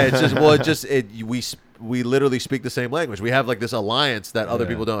 Yeah. It's just we literally speak the same language. We have like this alliance that other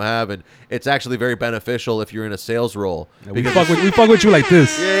people don't have, and it's actually very beneficial if you're in a sales role. Yeah, we fuck with you like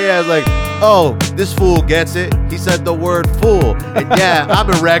this. Yeah, it's like, oh, this fool gets it. He said the word fool. And yeah, I'm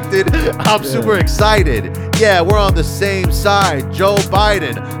erected. I'm super excited. Yeah, we're on the same side. Joe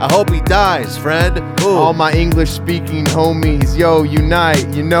Biden. I hope he dies, friend. Ooh. All my English-speaking homies, yo, unite,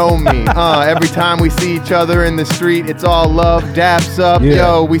 you know me. Every time we see each other in the street, it's all love, daps up. Yeah.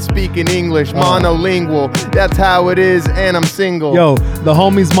 Yo, we speak in English, monolingual. That's how it is, and I'm single. Yo, the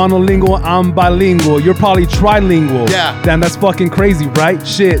homie's monolingual, I'm bilingual. You're probably trilingual. Yeah. Damn, that's fucking crazy, right?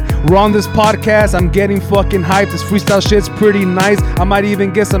 Shit. We're on this podcast. I'm getting fucking hyped. This freestyle shit's pretty nice. I might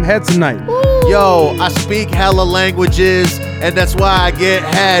even get some head tonight. Yo, I speak hella languages, and that's why I get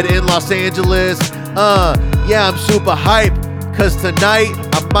head in Los Angeles. Yeah, I'm super hype, cause tonight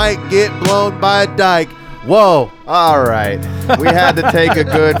I might get blown by a dyke. Whoa. All right. We had to take a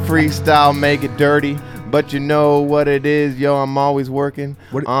good freestyle, make it dirty. But you know what it is, yo, I'm always working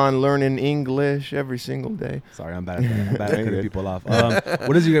on learning English every single day. Sorry, I'm bad at that. I'm bad at cutting people off.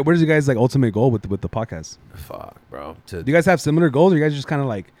 What is your guys' like ultimate goal with the podcast? Fuck, bro. Do you guys have similar goals, or you guys just kind of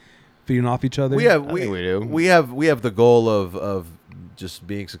like feeding off each other? We have I think we do. We have the goal of just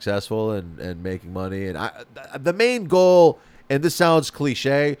being successful and making money, and the main goal, and this sounds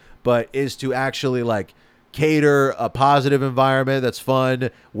cliche, but is to actually like cater a positive environment that's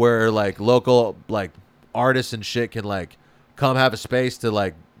fun, where like local like artists and shit can like come have a space to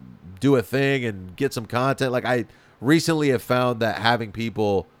like do a thing and get some content. Like I recently have found that having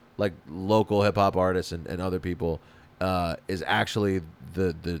people like local hip hop artists and other people is actually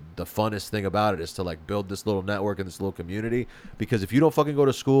the funnest thing about it, is to like build this little network and this little community. Because if you don't fucking go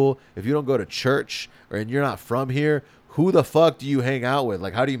to school, if you don't go to church, and you're not from here, who the fuck do you hang out with?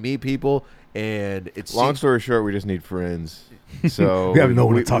 Like, how do you meet people? And it's Long story short, we just need friends. So We have no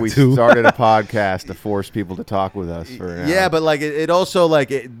one to talk we to. started a podcast to force people to talk with us for an hour. Yeah, but like it also like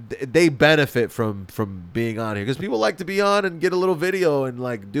they benefit from being on here, because people like to be on and get a little video and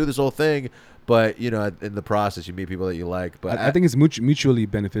like do this whole thing. But you know, in the process, you meet people that you like. But I think it's mutually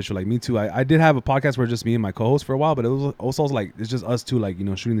beneficial. Like me too. I did have a podcast where just me and my co-host for a while, but it was also like it's just us two, like, you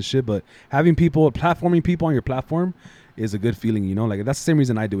know, shooting the shit. But having people, platforming people on your platform is a good feeling, you know. Like that's the same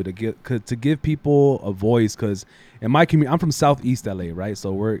reason I do it, to give people a voice. Because in my community, I'm from Southeast LA, right?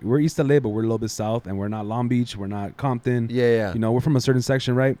 So we're East LA, but we're a little bit south, and we're not Long Beach, we're not Compton. Yeah. You know, we're from a certain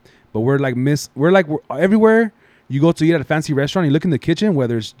section, right? But we're everywhere. You go to eat at a fancy restaurant, you look in the kitchen,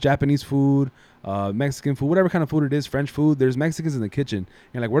 whether it's Japanese food, Mexican food, whatever kind of food it is, French food, there's Mexicans in the kitchen.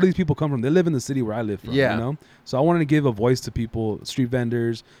 And like, where do these people come from? They live in the city where I live from, Yeah. you know? So I wanted to give a voice to people, street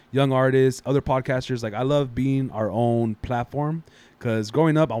vendors, young artists, other podcasters. Like, I love being our own platform, because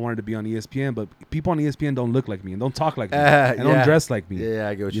growing up, I wanted to be on ESPN, but people on ESPN don't look like me and don't talk like me and yeah. don't dress like me. Yeah,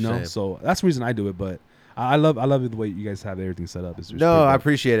 I get what you you're know? saying. So that's the reason I do it, but I love the way you guys have everything set up. It's just No, pretty I dope.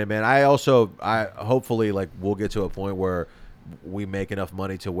 appreciate it, man. I hopefully like we'll get to a point where we make enough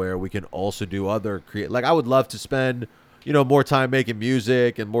money to where we can also do other like I would love to spend, you know, more time making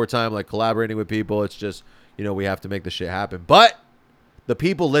music and more time like collaborating with people. It's just, you know, we have to make the shit happen. But the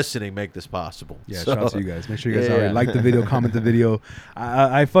people listening make this possible. Yeah, So- shout out to you guys. Make sure you guys Yeah. already like the video, comment the video.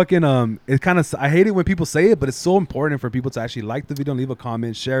 I fucking it kind of, I hate it when people say it, but it's so important for people to actually like the video and leave a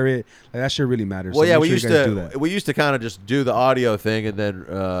comment, share it. Like, that shit really matters. Well, So yeah, make we sure used you guys do that. to kind of just do the audio thing, and then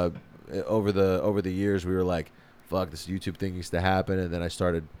over the years we were like, fuck, this YouTube thing used to happen, and then I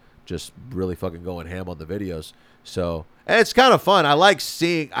started just really fucking going ham on the videos. So, and it's kind of fun. I like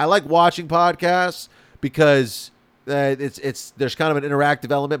watching podcasts because there's kind of an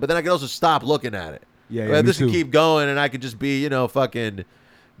interactive element, but then I can also stop looking at it. Yeah, Like, me this too. can keep going, and I could just be, you know, fucking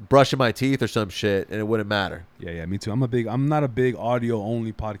brushing my teeth or some shit, and it wouldn't matter. Yeah, me too. I'm not a big audio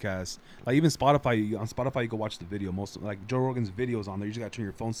only podcast. Like, even Spotify, on Spotify you can watch the video. Most, like, Joe Rogan's videos on there, you just gotta turn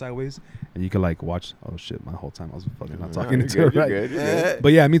your phone sideways and you can like watch. Oh shit, my whole time I was fucking not talking You're into good, it, you're right? good, you're good.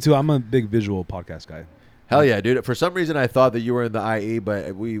 But yeah, me too. I'm a big visual podcast guy. Hell yeah, dude. For some reason, I thought that you were in the IE,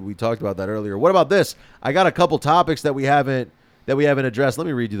 but we talked about that earlier. What about this? I got a couple topics that we haven't that we haven't addressed. Let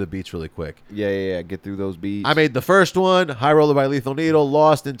me read you the beats really quick. Yeah. Get through those beats. I made the first one, High Roller by Lethal Needle,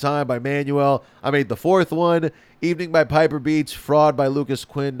 Lost in Time by Manuel. I made the fourth one, Evening by Piper Beats, Fraud by Lucas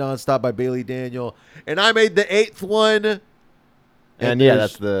Quinn, Nonstop by Bailey Daniel. And I made the eighth one. And yeah,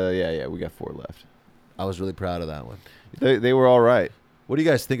 that's the we got 4 left. I was really proud of that one. They were all right. What do you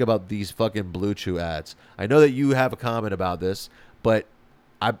guys think about these fucking Blue Chew ads? I know that you have a comment about this, but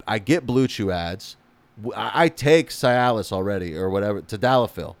I get Blue Chew ads. I take Cialis already or whatever,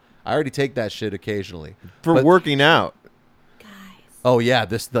 Tadalafil. I already take that shit occasionally. For working out. Oh yeah,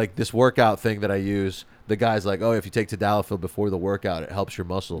 this workout thing that I use. The guy's like, oh, if you take Tadalafil before the workout, it helps your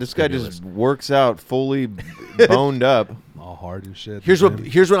muscles. This guy just works out fully boned up. All hard and shit. Here's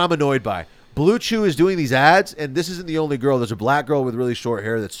what I'm annoyed by. Blue Chew is doing these ads, and this isn't the only girl. There's a black girl with really short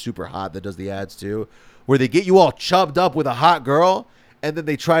hair that's super hot that does the ads too, where they get you all chubbed up with a hot girl, and then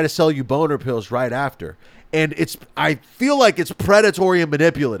they try to sell you boner pills right after. And I feel like it's predatory and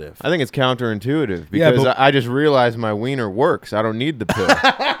manipulative. I think it's counterintuitive because I just realized my wiener works. I don't need the pill.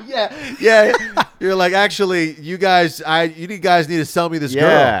 yeah. You're like, actually, you guys need to sell me this girl.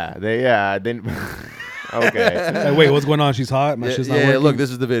 Yeah. Then okay. Hey, wait, what's going on? She's hot. My shit's not working. Look,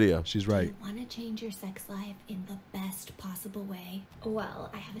 this is the video. She's right. You want to change your sex life in the best possible way? Well,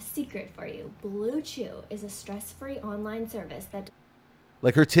 I have a secret for you. Blue Chew is a stress-free online service that...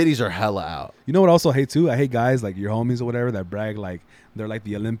 Like, her titties are hella out. You know what I also hate too? I hate guys like your homies or whatever that brag like they're like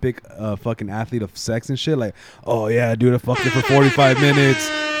the Olympic fucking athlete of sex and shit. Like, oh yeah, dude, I fucked it for 45 minutes.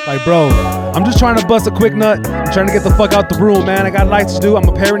 Like, bro, I'm just trying to bust a quick nut. I'm trying to get the fuck out the room, man. I got lights to do. I'm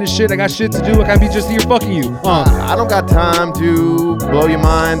a parent and shit. I got shit to do. I can't be just here fucking you. I don't got time to blow your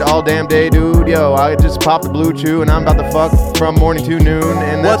mind all damn day, dude. Yo, I just popped the Blue Chew and I'm about to fuck from morning to noon,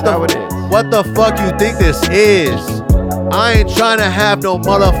 and that's how it is. What the fuck you think this is? I ain't trying to have no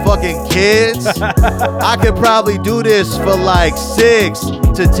motherfucking kids. I could probably do this for like 6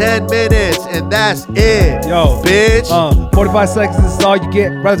 to 10 minutes, and that's it. Yo, bitch. 45 seconds is all you get.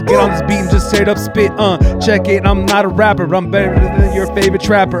 Rather get on this beat and just straight up spit. Check it. I'm not a rapper. I'm better than your favorite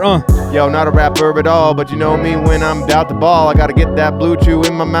trapper. Yo, not a rapper at all, but you know me when I'm out the ball. I gotta get that Blue Chew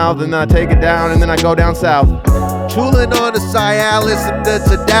in my mouth, and then I take it down, and then I go down south. Chewing on the Cialis and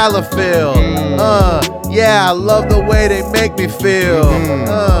the Tadalafil. Yeah, I love the way they make me feel.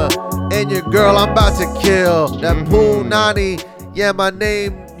 And your girl, I'm about to kill. That Pool Nani. Yeah, my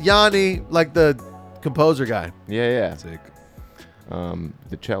name Yanni, like the composer guy. Yeah. Sick.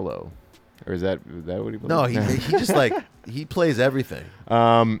 The cello, or is that what he plays? No, he just like he plays everything.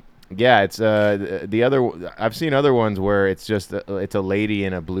 Yeah, it's the other. I've seen other ones where it's just it's a lady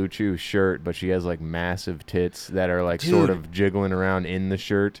in a Blue Chew shirt, but she has like massive tits that are like sort of jiggling around in the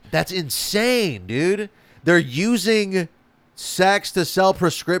shirt. That's insane, dude. They're using sex to sell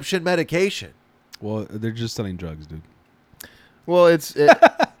prescription medication. Well, they're just selling drugs, dude. Well, if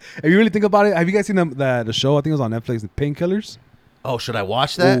you really think about it, have you guys seen the show? I think it was on Netflix, Painkillers. Oh, should I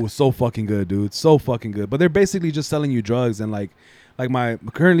watch that? Oh, so fucking good, dude. So fucking good. But they're basically just selling you drugs, and like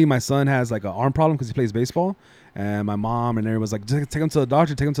currently my son has like an arm problem because he plays baseball, and my mom and everyone's like, take him to the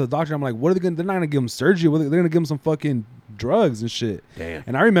doctor. I'm like, what are they gonna? They're not gonna give him surgery. They're gonna give him some fucking drugs and shit. Damn.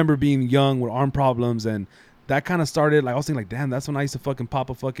 And I remember being young with arm problems, and that kind of started. Like I was thinking, like, damn, that's when I used to fucking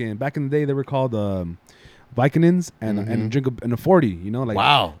pop a fucking. Back in the day, they were called Vicodins and drink a 40. You know, like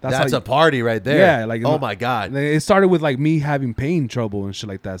wow, that's a party right there. Yeah, like oh my god, it started with like me having pain trouble and shit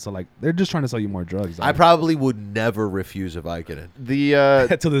like that. So like they're just trying to sell you more drugs. I probably would never refuse a Vicodin.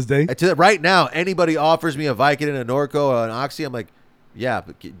 To this day, right now, anybody offers me a Vicodin, a Norco, an Oxy, I'm like, yeah,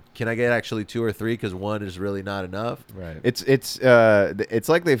 but can I get actually 2 or 3 because 1 is really not enough? Right. It's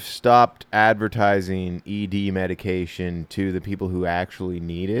like they've stopped advertising ED medication to the people who actually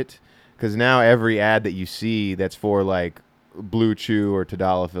need it. Because now every ad that you see that's for like Blue Chew or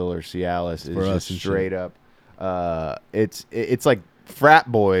Tadalafil or Cialis is just straight up. It's like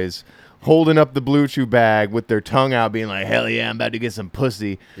frat boys holding up the Blue Chew bag with their tongue out, being like, "Hell yeah, I'm about to get some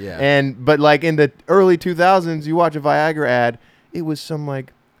pussy." Yeah. But like in the early 2000s, you watch a Viagra ad, it was some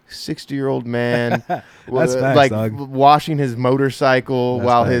like 60-year-old man That's facts, like dog. washing his motorcycle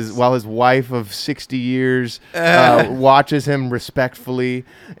while his wife of 60 years watches him respectfully,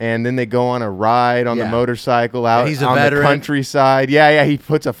 and then they go on a ride on the motorcycle out he's a on veteran. the countryside. Yeah, he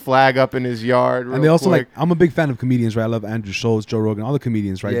puts a flag up in his yard. And they also quick. like, I'm a big fan of comedians, right? I love Andrew Schultz, Joe Rogan, all the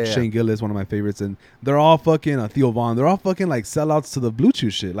comedians, right? Yeah. Shane Gillis, one of my favorites, and they're all fucking Theo Vaughn. They're all fucking like sellouts to the Blue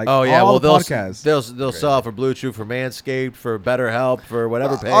Chew shit. Like, oh yeah, all well the podcasts. they'll sell out for Blue Chew, for Manscaped, for BetterHelp, for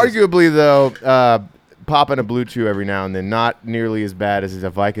whatever pays. Arguably though, popping a Blue Chew every now and then, not nearly as bad as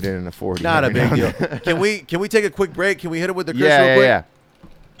a Vicodin and a 40. Not a every big now deal. and then. Can we take a quick break? Can we hit it with the Chris real quick? Yeah.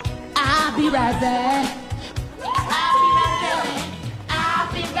 I'll be right back. I'll be right back.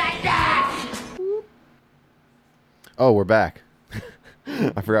 Oh, we're back.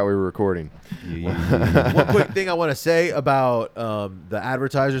 I forgot we were recording. One quick thing I want to say about the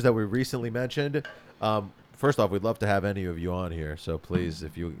advertisers that we recently mentioned. First off, we'd love to have any of you on here. So please,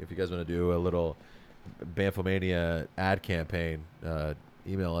 if you guys want to do a little Banfomania ad campaign,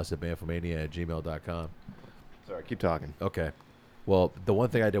 email us at banfomania@gmail.com. Sorry, keep talking. Okay. Well, the one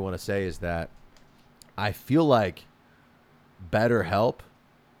thing I did want to say is that I feel like BetterHelp,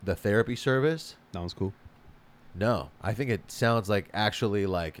 the therapy service, That was cool. no, I think it sounds like actually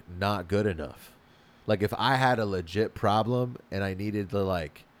like not good enough. Like if I had a legit problem and I needed to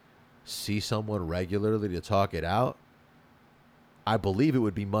like see someone regularly to talk it out, I believe it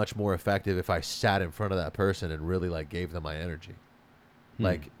would be much more effective if I sat in front of that person and really like gave them my energy.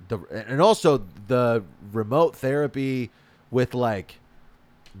 Like and also the remote therapy with like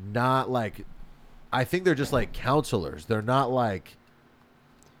not like, I think they're just like counselors. They're not like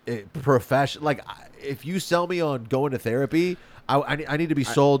professional. Like if you sell me on going to therapy, I need to be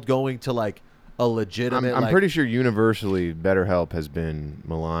sold going to like a legitimate. I'm like, pretty sure universally BetterHelp has been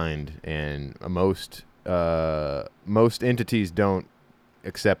maligned, and most entities don't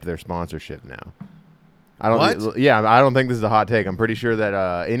accept their sponsorship now. I don't. What? Yeah, I don't think this is a hot take. I'm pretty sure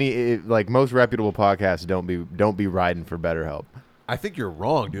that like most reputable podcasts don't be riding for BetterHelp. I think you're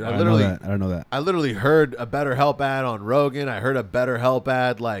wrong, dude. I don't know that. I literally heard a BetterHelp ad on Rogan. I heard a BetterHelp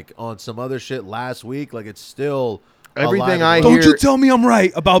ad like on some other shit last week. Like it's still Everything alive I and Don't hear- you tell me I'm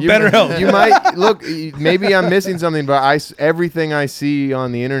right about BetterHelp. You might look. Maybe I'm missing something, but everything I see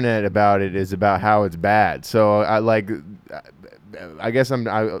on the internet about it is about how it's bad. So I guess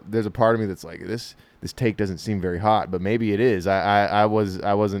there's a part of me that's like this take doesn't seem very hot, but maybe it is. I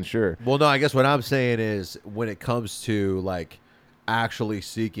wasn't sure. Well, no, I guess what I'm saying is when it comes to like actually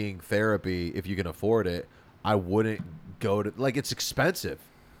seeking therapy, if you can afford it, I wouldn't go to like it's expensive.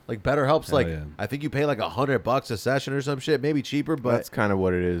 Like BetterHelp's Hell like yeah. I think you pay like $100 a session or some shit, maybe cheaper. But That's kind of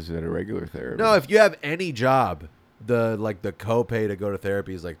what it is at a regular therapy. no, if you have any job, the copay to go to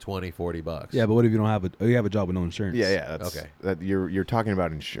therapy is like $20-$40. Yeah, but what if you don't have you have a job with no insurance? yeah, that's Okay. That you're talking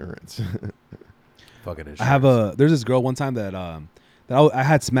about insurance. Fucking insurance. I have there's this girl one time that I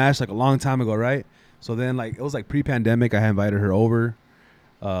had smashed like a long time ago, right? So then like it was like pre-pandemic. I had invited her over.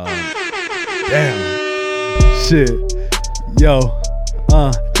 Damn, shit, yo,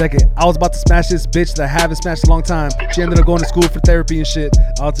 check it. I was about to smash this bitch that I haven't smashed a long time. She ended up going to school for therapy and shit.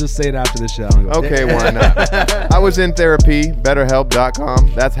 I'll just say it after this shit. I don't go. Okay, why not? I was in therapy,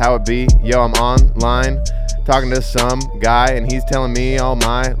 betterhelp.com. That's how it be. Yo, I'm online talking to some guy, and he's telling me all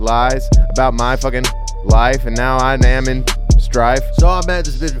my lies about my fucking life, and now I am in strife. So I met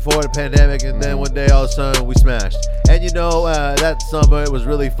this bitch before the pandemic, and then one day all of a sudden we smashed. And you know, that summer it was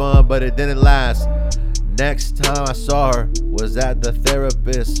really fun, but it didn't last. Next time I saw her was at the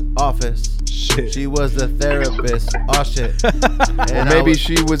therapist's office. Shit. She was the therapist. Oh shit. And I Maybe was-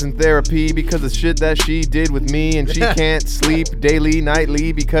 she was in therapy because of shit that she did with me, and she can't sleep daily,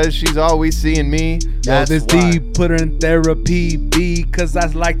 nightly because she's always seeing me. Yo, That's this why. D put her in therapy, B, cause I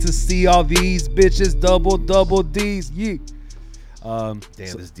like to see all these bitches double D's. Yeah. Damn,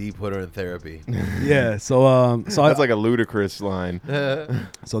 this D put her in therapy. Yeah. So That's like a ludicrous line.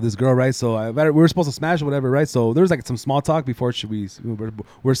 So this girl, right? So we were supposed to smash or whatever, right? So there was like some small talk before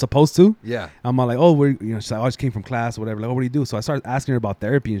we're supposed to. Yeah. I'm like, oh, she's like, I just came from class or whatever. Like, oh, what do you do? So I started asking her about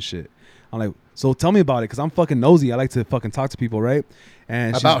therapy and shit. I'm like, so tell me about it, because I'm fucking nosy. I like to fucking talk to people, right?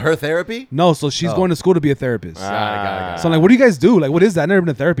 And About her therapy? No, so she's Oh. going to school to be a therapist. Got it. So I'm like, what do you guys do? Like, what is that? I've never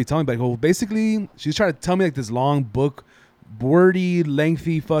been to therapy. Tell me about it. Well, basically, she's trying to tell me like this long book, wordy,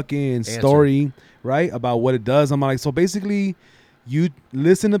 lengthy fucking story, right? About what it does. I'm like, so basically, you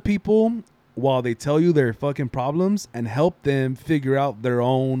listen to people while they tell you their fucking problems and help them figure out their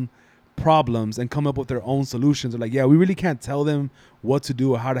own problems and come up with their own solutions. They're like, yeah, we really can't tell them what to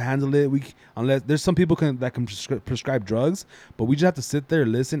do or how to handle it. Unless there's some people that can prescribe drugs, but we just have to sit there,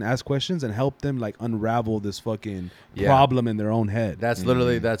 listen, ask questions, and help them like unravel this fucking problem in their own head. That's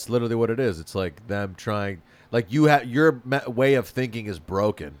literally what it is. It's like them trying, like your way of thinking is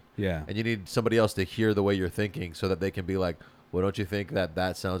broken. Yeah. And you need somebody else to hear the way you're thinking so that they can be like, well, don't you think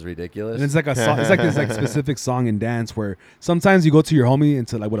that sounds ridiculous? And it's like a song, it's like this like specific song and dance where sometimes you go to your homie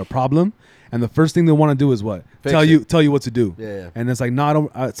into like with a problem, and the first thing they want to do is what? Fix Tell it. you what to do. Yeah. And it's like, no, I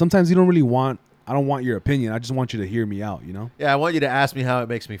don't, sometimes you don't really want. I don't want your opinion. I just want you to hear me out. You know? Yeah, I want you to ask me how it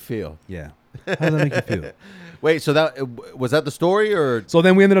makes me feel. Yeah. How does that make you feel? Wait, so that was that the story or So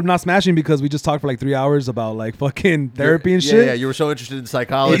then we ended up not smashing because we just talked for like 3 hours about like fucking therapy and shit. Yeah, you were so interested in Hey,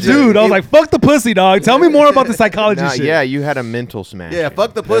 psychology. dude, I was like, fuck the pussy, dog. Tell me more about the psychology Nah, shit. yeah, you had a mental smash. Yeah,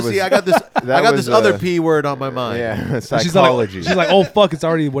 fuck the pussy. I got this. I that got was, this other uh, P word on my mind. Yeah, She's like, psychology. oh fuck, it's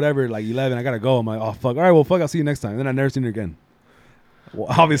already whatever, like 11. I gotta go. I'm like, oh fuck. All right, well fuck. I'll see you next time. And then I never seen her again. Well,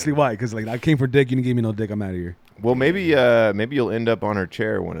 obviously why? Because like I came for dick. You didn't give me no dick. I'm out of here. Well, maybe you'll end up on her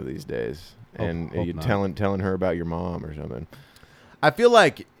chair one of these days, and hope you not. telling her about your mom or something. I feel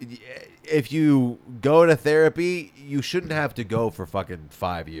like if you go to therapy, you shouldn't have to go for fucking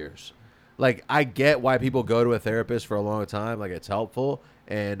 5 years. Like, I get why people go to a therapist for a long time. Like, it's helpful,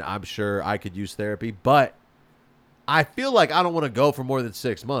 and I'm sure I could use therapy. But I feel like I don't want to go for more than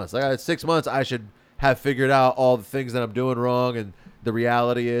 6 months. Like, at 6 months, I should have figured out all the things that I'm doing wrong, and the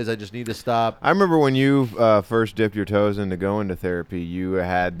reality is I just need to stop. I remember when you first dipped your toes into going to therapy, you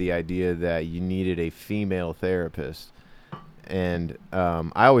had the idea that you needed a female therapist. And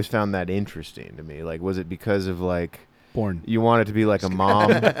I always found that interesting to me. Like, was it because of, like, Porn. you want it to be like a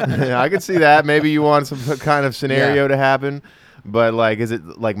mom? I could see that. Maybe you want some kind of scenario to happen. But, like, is it,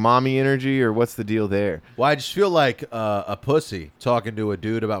 like, mommy energy, or what's the deal there? Well, I just feel like a pussy talking to a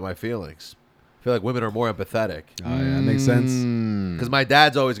dude about my feelings. I feel like women are more empathetic. Oh, yeah, that makes sense. Because my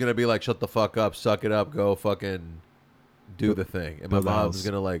dad's always going to be like, shut the fuck up, suck it up, go fucking do the thing. And my build the mom's house.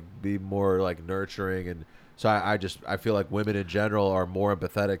 going to like be more like nurturing. And so I feel like women in general are more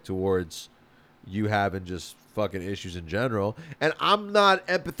empathetic towards you having just fucking issues in general. And I'm not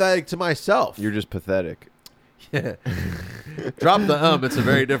empathetic to myself. You're just pathetic. Yeah. Drop the it's a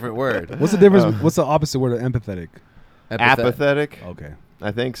very different word. What's the difference? What's the opposite word of empathetic? Apathetic? Okay.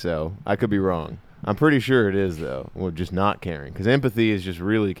 I think so. I could be wrong. I'm pretty sure it is, though. Well, just not caring. Because empathy is just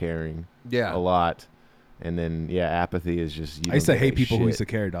really caring Yeah. a lot. And then, yeah, apathy is just... I used to hate people who used to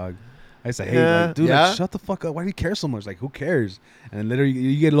care, dog. I used to hate, Yeah. like, dude, Yeah? like, shut the fuck up. Why do you care so much? Like, who cares? And literally,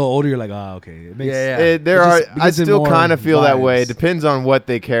 you get a little older, you're like, oh, okay. It makes, Yeah. I It gives it still more kind of feel that way. It vibes. depends on what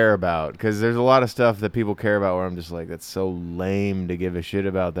they care about. Because there's a lot of stuff that people care about where I'm just like, that's so lame to give a shit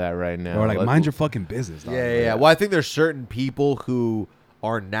about that right now. Or like, mind your fucking business, dog. Yeah. Well, I think there's certain people who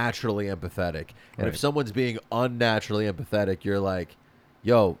are naturally empathetic. And if Right. someone's being unnaturally empathetic, you're like,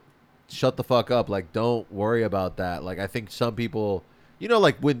 yo, shut the fuck up. Like, don't worry about that. Like, I think some people, you know,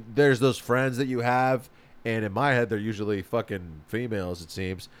 like when there's those friends that you have, and in my head, they're usually fucking females, it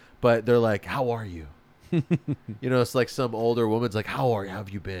seems, but they're like, how are you? You know, it's like some older woman's like, how have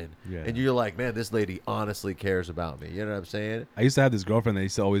you been? Yeah. And you're like, man, this lady honestly cares about me. You know what I'm saying? I used to have this girlfriend that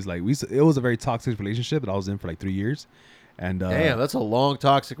used to always like, it was a very toxic relationship that I was in for like 3 years. And Damn, that's a long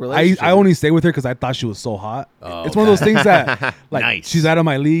toxic relationship. I only stayed with her because I thought she was so hot. Oh, It's one of those things that, like, Nice. she's out of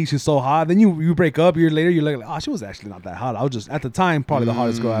my league. She's so hot. Then you break up. A year later, you're like, oh, she was actually not that hot. I was just, at the time, probably the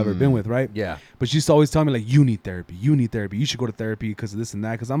hottest girl I've ever been with, right? Yeah. But she used to always tell me, like, you need therapy. You need therapy. You should go to therapy because of this and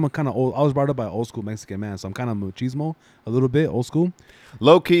that. Because I'm a kind of old, I was brought up by an old school Mexican man. So I'm kind of machismo, a little bit, old school.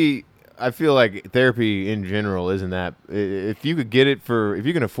 Low-key, I feel like therapy in general isn't that... If you could get it if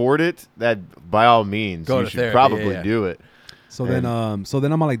you can afford it, that by all means, Go you to should therapy, probably yeah. do it. So then I'm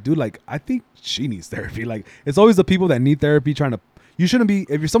like, dude, like, I think she needs therapy. Like, it's always the people that need therapy trying to. You shouldn't be,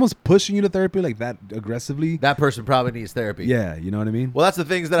 if someone's pushing you to therapy like that aggressively. That person probably needs therapy. Yeah, you know what I mean. Well, that's the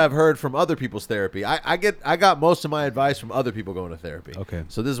things that I've heard from other people's therapy. I got most of my advice from other people going to therapy. Okay.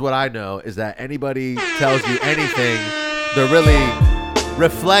 So this is what I know is that anybody tells you anything, they're really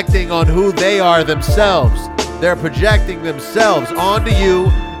reflecting on who they are themselves. They're projecting themselves onto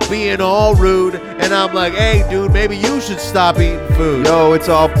you, being all rude, and I'm like, hey, dude, maybe you should stop eating food. Yo, it's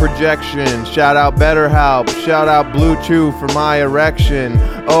all projection. Shout out BetterHelp. Shout out Blue Chew for my erection.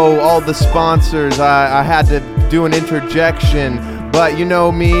 Oh, all the sponsors. I had to do an interjection. But you know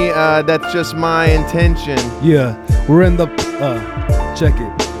me, that's just my intention. Yeah, we're in the check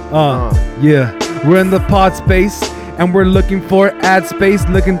it. Yeah, we're in the pod space and we're looking for ad space,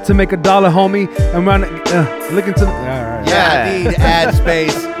 looking to make $1, homie. And we're looking to. All right. Yeah, I need ad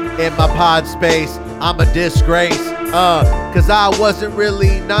space in my pod space. I'm a disgrace. Cause I wasn't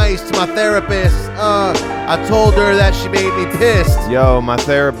really nice to my therapist. I told her that she made me pissed. Yo, my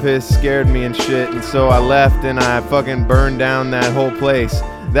therapist scared me and shit, and so I left and I fucking burned down that whole place.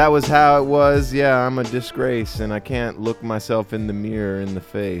 That was how it was. Yeah, I'm a disgrace and I can't look myself in the mirror in the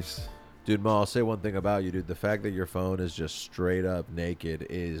face. Dude, Mo, I'll say one thing about you, dude. The fact that your phone is just straight up naked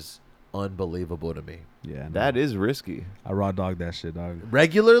is unbelievable to me. Yeah, no. That is risky. I raw dog that shit, dog.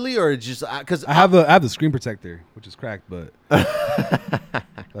 Regularly or just because I have the screen protector, which is cracked, but that's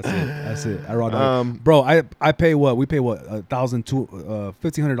it. I raw dog. Bro, I pay what? We pay what?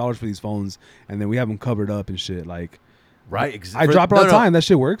 $1,500 for these phones, and then we have them covered up and shit. Like, Right. I drop it all the time. That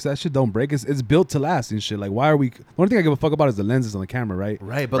shit works. That shit don't break. It's built to last and shit. Like, why are we? The only thing I give a fuck about is the lenses on the camera, right?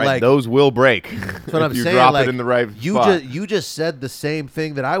 Right, but Right, like those will break. that's what I'm if you saying. drop Like, it in the right you spot. you just said the same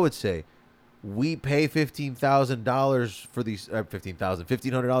thing that I would say. We pay $15,000 for these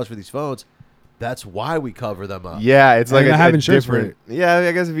 $1,500 for these phones. That's why we cover them up. Yeah, it's like And I have insurance for different. Yeah,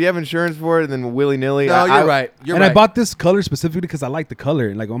 I guess if you have insurance for it, then willy nilly. No, you're right. You're And right. I bought this color specifically because I like the color.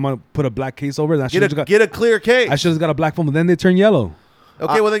 And like, I'm gonna put a black case over it. And I should have get a clear case. I should have got a black phone, but then they turn yellow.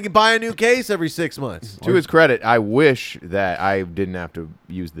 Okay, well then you buy a new case every 6 months. To his credit, I wish that I didn't have to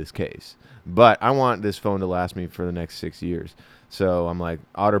use this case, but I want this phone to last me for the next 6 years. So I'm like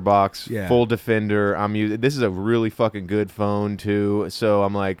OtterBox, Yeah. full Defender. I'm using. This is a really fucking good phone too. So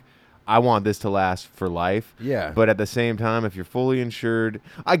I'm like, I want this to last for life. Yeah. But at the same time, if you're fully insured,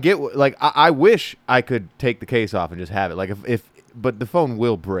 I get like I wish I could take the case off and just have it. Like if but the phone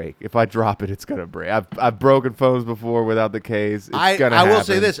will break. If I drop it, it's gonna break. I've broken phones before without the case. It's gonna I will happen.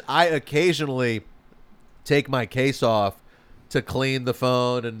 say this: I occasionally take my case off to clean the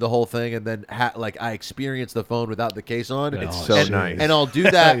phone and the whole thing, and then I experience the phone without the case on. It's so and, nice. and I'll do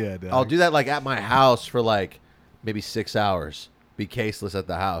that. Yeah, dog. I'll do that like at my house for like maybe 6 hours. Be caseless at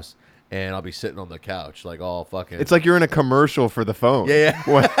the house, and I'll be sitting on the couch like all fucking. It's like you're in a commercial for the phone. Yeah,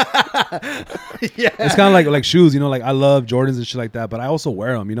 yeah. It's kind of like shoes, you know, like I love Jordans and shit like that, but I also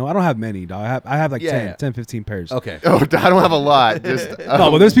wear them, you know. I don't have many, dog. I have like Yeah, 10, yeah. 15 pairs. Okay. Oh, I don't have a lot. Just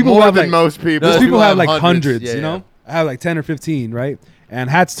No, but there's people who more have, than like- most people. Those Those people people have have like hundreds. hundreds, Yeah, you know. yeah. I have like 10 or 15, right? And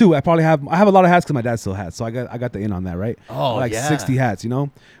hats too. I have a lot of hats because my dad still hats, so I got the in on that, right? Oh, like yeah. 60 hats, you know.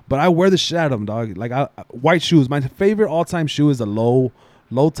 But I wear the shit out of them, dog. Like white shoes. My favorite all time shoe is the low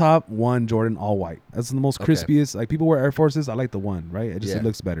top one Jordan all white. That's the most Okay. crispiest. Like people wear Air Forces, I like the one, right? It Yeah.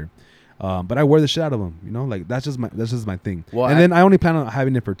 looks better. But I wear the shit out of them, you know. Like that's just my thing. Well, and then I only plan on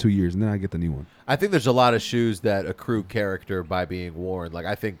having it for 2 years, and then I get the new one. I think there's a lot of shoes that accrue character by being worn. Like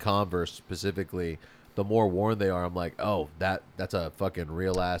I think Converse specifically, the more worn they are, I'm like, oh, that's a fucking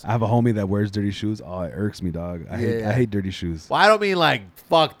real ass. I have a homie that wears dirty shoes. Oh, it irks me, dog. I Yeah. hate dirty shoes. Well, I don't mean like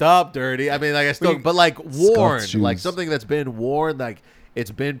fucked up, dirty. I mean like I still, but like worn, shoes. like something that's been worn, like it's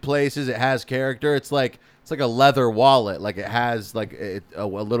been places, it has character. It's like a leather wallet, like it has like a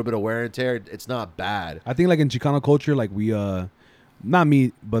little bit of wear and tear. It's not bad. I think like in Chicano culture, like we not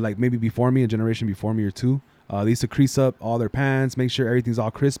me, but like maybe before me, a generation before me or two, they used to crease up all their pants, make sure everything's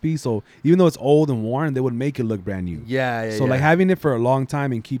all crispy. So even though it's old and worn, they would make it look brand new. Yeah. So like having it for a long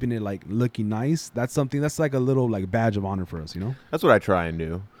time and keeping it like looking nice, that's like a little like badge of honor for us, you know? That's what I try and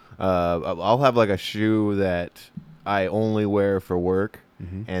do. I'll have like a shoe that I only wear for work,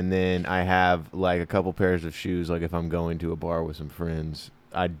 and then I have like a couple pairs of shoes. Like if I'm going to a bar with some friends,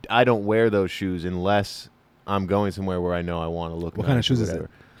 I don't wear those shoes unless I'm going somewhere where I know I want to look. What kind of nice or shoes is whatever.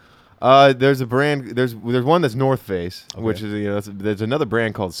 There's a brand. There's one that's North Face, which is there's another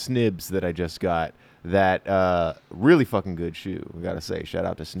brand called Snibs that I just got. That really fucking good shoe. We gotta say, shout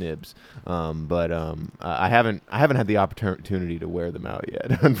out to Snibs. But I haven't had the opportunity to wear them out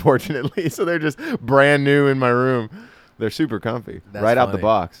yet, unfortunately. So they're just brand new in my room. They're super comfy, That's right out the funny.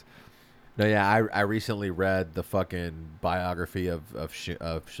 box. No, yeah, I recently read the fucking biography of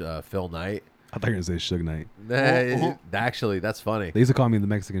Phil Knight. I thought you were gonna say Suge Knight. Actually, that's funny. They used to call me the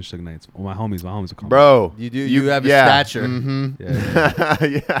Mexican Suge Knights. Well, my homies would call me. Bro, You have a stature. Mm-hmm. Yeah.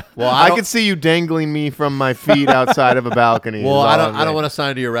 Yeah. Well, I could see you dangling me from my feet outside of a balcony. Well, is I all don't. I'm I don't saying. want to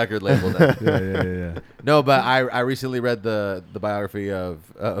sign to your record label. Then. yeah. No, but I recently read the biography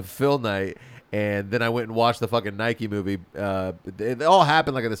of Phil Knight, and then I went and watched the fucking Nike movie. It all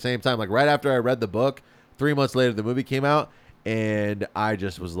happened like at the same time. Like right after I read the book, 3 months later the movie came out, and I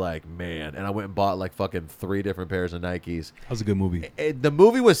just was like, man. And I went and bought like fucking 3 different pairs of Nikes. That was a good movie. The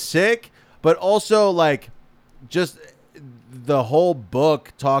movie was sick, but also like just the whole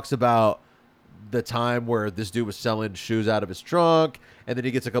book talks about the time where this dude was selling shoes out of his trunk, and then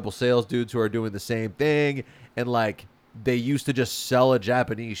he gets a couple sales dudes who are doing the same thing, and like they used to just sell a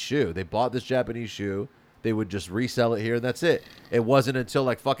Japanese shoe. They bought this Japanese shoe, they would just resell it here, and that's it. It wasn't until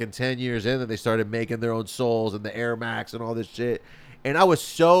like fucking 10 years in that they started making their own soles and the Air Max and all this shit. And I was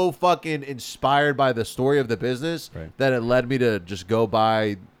so fucking inspired by the story of the business Right. that it led me to just go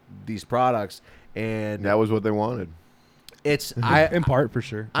buy these products. And That was what they wanted. it's In part, for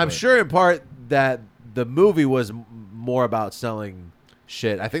sure. I'm But sure in part that the movie was more about selling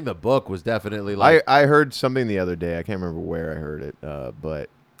shit. I think the book was definitely like I heard something the other day. I can't remember where I heard it, but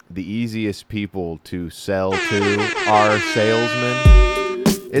the easiest people to sell to are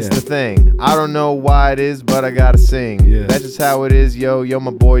salesmen. It's Yeah. the thing. I don't know why it is, but I gotta sing. Yeah. That's just how it is, yo,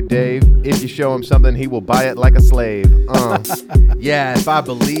 my boy Dave. If you show him something, he will buy it like a slave. Yeah, if I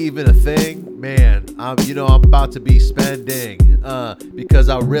believe in a thing, man, I'm about to be spending, because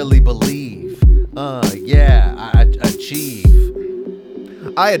I really believe. Yeah, I achieve.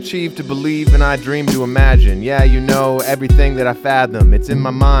 I achieve to believe and I dream to imagine. Yeah, you know, everything that I fathom, it's in my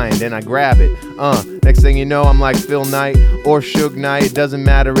mind and I grab it. Next thing you know, I'm like Phil Knight or Suge Knight. It doesn't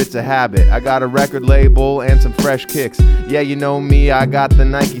matter, it's a habit. I got a record label and some fresh kicks. Yeah, you know me, I got the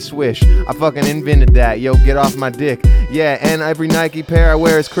Nike swish. I fucking invented that, yo, get off my dick. Yeah, and every Nike pair I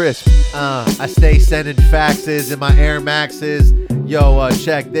wear is crisp. I stay sending faxes in my Air Maxes. Yo,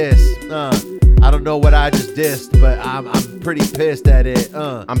 check this. I don't know what I just dissed, but I'm pretty pissed at it.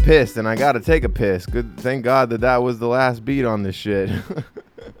 I'm pissed and I gotta take a piss. Good, thank God that was the last beat on this shit.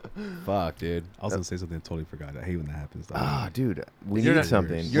 Fuck, dude. I was gonna say something I totally forgot. I hate when that happens. Ah, dude, we You're need not-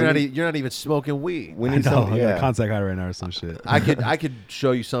 something. You're not even smoking weed. We I need know, something. I got a Yeah. contact high right now or some shit. I could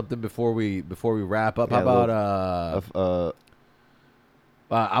show you something before we wrap up. Yeah, How about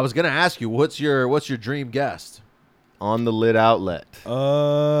I was gonna ask you, what's your dream guest? On the Lit Outlet.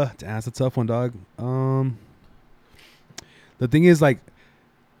 Damn, that's a tough one, dog. The thing is, like,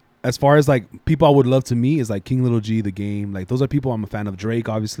 as far as like people I would love to meet is like King Little G, The Game. Like those are people I'm a fan of. Drake,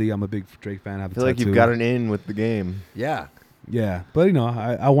 obviously, I'm a big Drake fan. I have I feel like you've got an in with the game. Yeah. Yeah, but you know,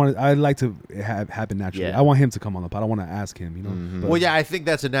 I'd like to have happen naturally. Yeah. I want him to come on the pod. I want to ask him. You know. Mhm. But- Well, yeah, I think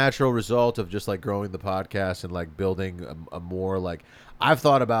that's a natural result of just like growing the podcast and like building a more like I've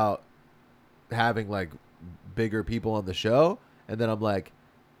thought about having like bigger people on the show, and then I'm like,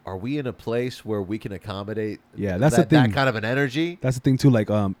 are we in a place where we can accommodate? Yeah, that's the thing. That kind of an energy. That's the thing too. Like,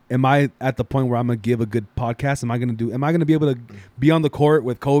 am I at the point where I'm gonna give a good podcast? Am I gonna be able to be on the court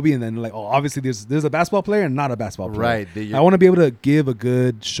with Kobe and then like, oh, obviously there's a basketball player and not a basketball player. Right, that you're- I want to be able to give a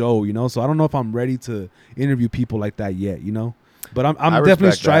good show, you know. So I don't know if I'm ready to interview people like that yet, you know. But I'm I definitely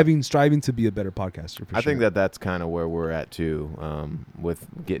respect that. striving to be a better podcaster. For I sure. think that's kind of where we're at too, with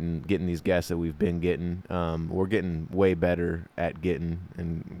getting these guests that we've been getting. We're getting way better at getting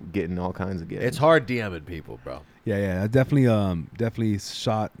all kinds of guests. It's hard DMing people, bro. Yeah, I definitely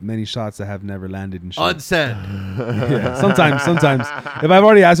shot many shots that have never landed and shit. Unsend. Yeah, sometimes if I've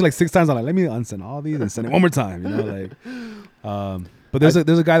already asked you like 6 times, I'm like, let me unsend all these and send it one more time, you know, like. But there's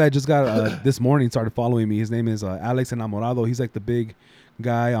a guy that just got this morning started following me. His name is Alex Enamorado. He's like the big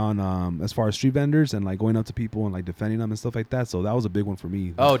guy on as far as street vendors and like going up to people and like defending them and stuff like that. So that was a big one for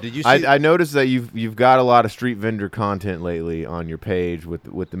me. Oh, did you see? I noticed that you've got a lot of street vendor content lately on your page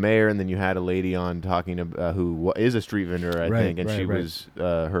with the mayor, and then you had a lady on talking about who is a street vendor, I Right, think, and right, she right. was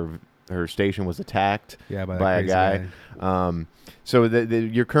her station was attacked Yeah, by that by a crazy guy. So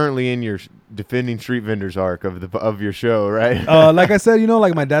you're currently in your defending street vendors arc of your show, right? Like I said, you know,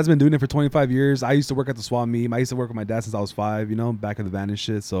 like my dad's been doing it for 25 years. I used to work at the swap meet. I used to work with my dad since I was 5, you know, back in the van and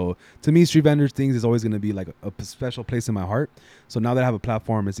shit. So to me, street vendors things is always going to be like a special place in my heart. So now that I have a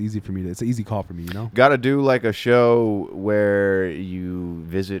platform, it's easy for me. It's an easy call for me, you know? Got to do like a show where you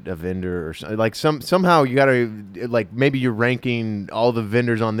visit a vendor or something. Like somehow you got to like maybe you're ranking all the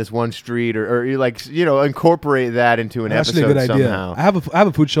vendors on this one street or you like, you know, incorporate that into an Actually, episode a good idea. somehow. I have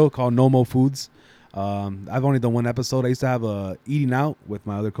a food show called No Mo Foods. I've only done one episode. I used to have a Eating Out with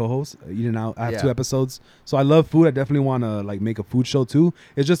my other co-host. Eating Out. I have Yeah. 2 episodes. So I love food. I definitely want to like make a food show too.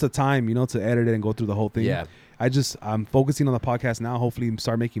 It's just a time, you know, to edit it and go through the whole thing. Yeah. I'm focusing on the podcast now. Hopefully,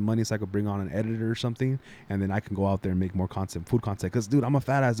 start making money so I could bring on an editor or something, and then I can go out there and make more content, food content. Cause dude, I'm a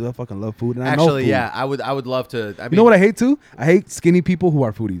fat ass dude. I fucking love food, and I know Actually, food. yeah, I would love to. I mean, You know what I hate too? I hate skinny people who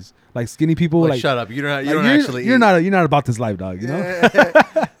are foodies. Like skinny people, like, like shut up. You don't. like, You don't actually. You're eat. not about this life, dog. You know.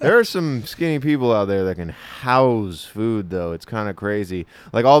 There are some skinny people out there that can house food, though. It's kind of crazy.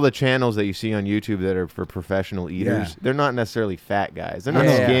 Like all the channels that you see on YouTube that are for professional eaters, Yeah. they're not necessarily fat guys. They're not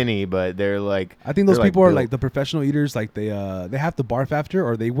Yeah. skinny, but they're like. I think those they're, people are built. like the professional eaters. Like they have to barf after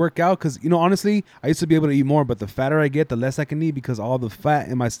or they work out. Cause you know, honestly, I used to be able to eat more, but the fatter I get, the less I can eat because all the fat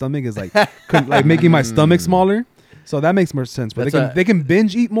in my stomach is like like making my stomach smaller. So that makes more sense. But That's they can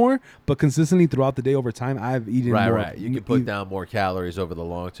binge eat more, but consistently throughout the day over time, I've eaten more. Right. You can put down more calories over the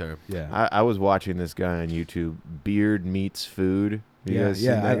long term. Yeah. I was watching this guy on YouTube, Beard Meets Food. You Yeah, guys seen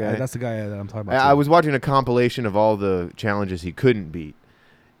that guy? that's the guy that I'm talking about. I too. was watching a compilation of all the challenges he couldn't beat,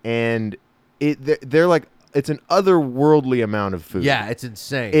 and they're like it's an otherworldly amount of food. Yeah, it's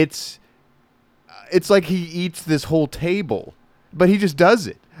insane. It's like he eats this whole table, but he just does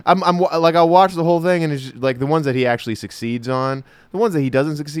it. I'll watch the whole thing, and it's just, like the ones that he actually succeeds on, the ones that he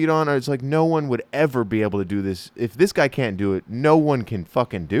doesn't succeed on, are it's like no one would ever be able to do this. If this guy can't do it, no one can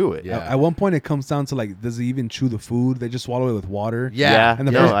fucking do it. Yeah. At one point, it comes down to like, does he even chew the food? They just swallow it with water. Yeah. And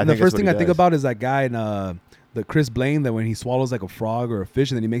the No, first, I and the think first that's thing what I he think does. about is that guy in the Chris Blaine, that when he swallows like a frog or a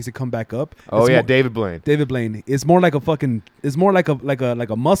fish and then he makes it come back up. Oh It's yeah, more- David Blaine. David Blaine. It's more like a fucking. It's more like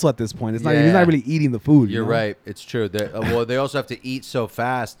a muscle at this point. It's not. He's Yeah. not really eating the food. you You're know? right. It's true. Well, they also have to eat so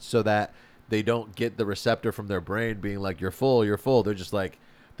fast so that they don't get the receptor from their brain being like, you're full, you're full. They're just like,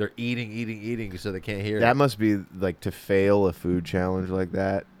 they're eating so they can't hear That it. must be like to fail a food challenge like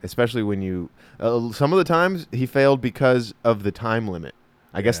that, especially when you. Some of the times he failed because of the time limit.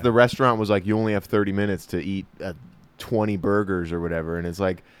 I guess Yeah. the restaurant was like, you only have 30 minutes to eat 20 burgers or whatever, and it's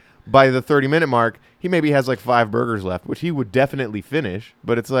like, by the 30-minute mark, he maybe has like 5 burgers left, which he would definitely finish,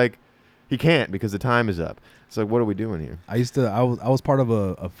 but it's like he can't because the time is up. It's like, what are we doing here? I was part of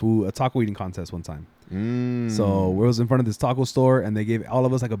a taco eating contest one time. Mm. So we was in front of this taco store, and they gave all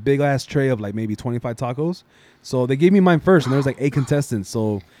of us like a big ass tray of like maybe 25 tacos. So they gave me mine first, and there was like 8 contestants.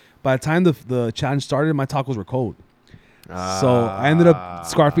 So by the time the challenge started, my tacos were cold. So I ended up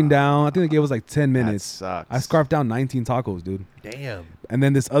scarfing down. I think they gave us like 10 minutes. sucks. I scarfed down 19 tacos, dude. Damn. And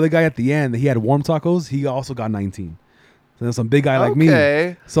then this other guy at the end, he had warm tacos. He also got 19. So there's some big guy like me.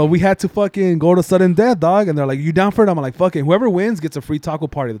 Okay. So we had to fucking go to sudden death, dog. And they're like, "You down for it?" I'm like, "Fucking whoever wins gets a free taco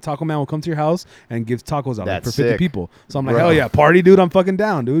party. The taco man will come to your house and give tacos out like, That's for 50 sick. people." So I'm like, Bro. "Hell yeah, party, dude! I'm fucking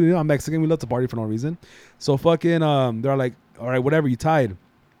down, dude. You know, I'm Mexican. We love to party for no reason." So fucking, they're like, "All right, whatever. You tied."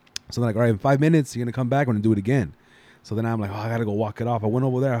 So they're like, "All right, in 5 minutes, you're gonna come back. We're gonna do it again." So then I'm like, "Oh, I gotta go walk it off." I went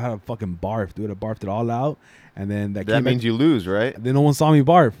over there. I had a fucking barf, dude. I barfed it all out, and then that That came back- means you lose, right? then no one saw me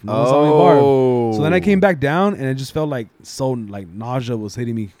barf. No one saw me barf. So then I came back down, and it just felt like nausea was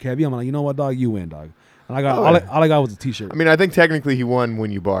hitting me heavy. I'm like, you know what, dog? You win, dog. And I got all I got was a t-shirt. I mean, I think technically he won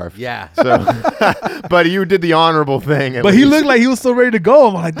when you barfed. Yeah. So, but you did the honorable thing. at but he least. looked like he was so ready to go.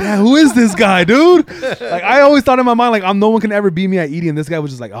 I'm like, damn, who is this guy, dude? Like I always thought in my mind, like no one can ever beat me at eating. And this guy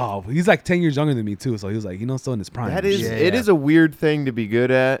was just like, oh, he's like 10 years younger than me too. So he was like, still in his prime. That is, Yeah. it is a weird thing to be good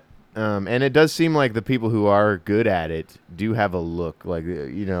at. And it does seem like the people who are good at it do have a look like,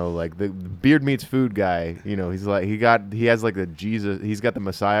 like the beard meets food guy, he's like, he has like the Jesus, he's got the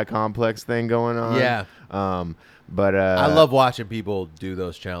Messiah complex thing going on. Yeah. But I love watching people do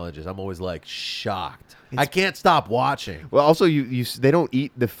those challenges. I'm always like shocked. I can't stop watching. well, also they don't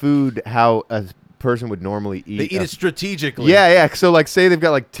eat the food how a person would normally eat. They eat it strategically. Yeah. So like, say they've got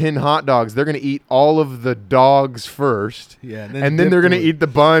like 10 hot dogs, they're gonna eat all of the dogs first. Yeah, and then dip they're gonna them. eat the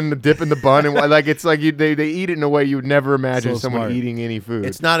bun, dip in the bun, and like it's like they eat it in a way you would never imagine So someone smart. eating any food.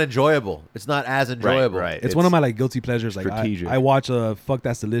 It's not enjoyable. It's not as enjoyable. right. It's one of my like guilty pleasures. Like strategic. I watch Fuck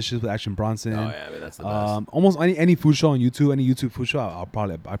That's Delicious with Action Bronson. Oh yeah, man, that's the best. Almost any food show on YouTube, any YouTube food show, I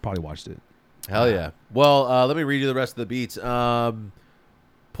probably watched it. Hell yeah. Well, let me read you the rest of the beats.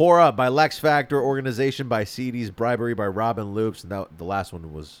 Pour Up by Lex Factor, Organization by CD's, Bribery by Robin Loops, and the last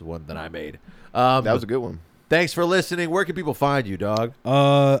one was one that I made. That was a good one. Thanks for listening. Where can people find you, dog?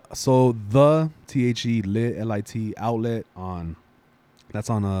 So the THE lit LIT outlet on that's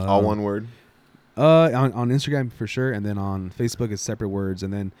on All one word. on Instagram for sure, and then on Facebook it's separate words,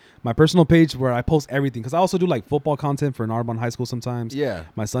 and then my personal page where I post everything because I also do like football content for Narbonne High School sometimes. Yeah.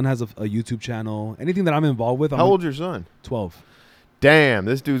 My son has a YouTube channel. Anything that I'm involved with. How old's your son? 12. Damn,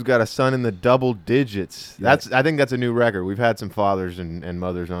 this dude's got a son in the double digits. Yeah. I think that's a new record. We've had some fathers and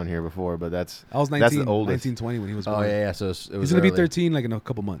mothers on here before, but I was that's 19, the oldest. 19, 20 when he was Oh born. yeah. So it was He's gonna be early. 13 like in a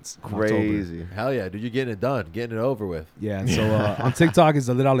couple months. in October. Crazy. Hell yeah, dude! You're getting it done, getting it over with. Yeah, and so on TikTok is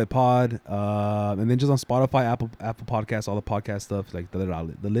the Lit Outlet Pod, and then just on Spotify, Apple Podcasts, all the podcast stuff like the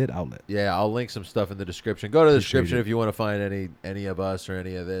Lit Outlet. Yeah, I'll link some stuff in the description. Go to the Appreciate description it. if you want to find any of us or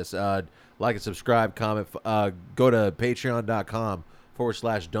any of this. Like and subscribe, comment. Go to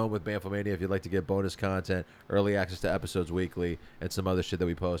patreon.com/Dome with Banfomania if you'd like to get bonus content, early access to episodes weekly, and some other shit that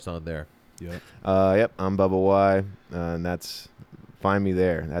we post on there. Yep. Yep, I'm Bubba Y, and that's find me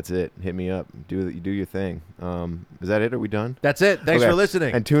there. That's it. Hit me up. Do your thing. Is that it? Are we done? That's it. Thanks Okay. for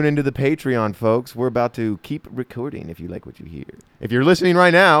listening. And tune into the Patreon, folks. We're about to keep recording if you like what you hear. If you're listening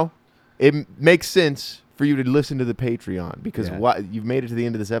right now, it makes sense for you to listen to the Patreon because Yeah. you've made it to the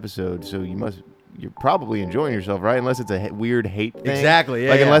end of this episode, so you're probably enjoying yourself, right? Unless it's a weird hate thing. Exactly, yeah,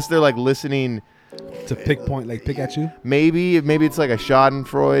 Like yeah. unless they're like listening. To pick at you. Maybe it's like a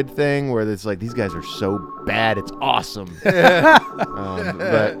Schadenfreude thing where it's like these guys are so bad, it's awesome. But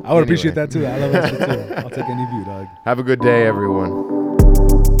I would appreciate anyway. that too. I love that shit too. I'll take any view, dog. Have a good day,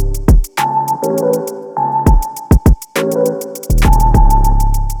 everyone.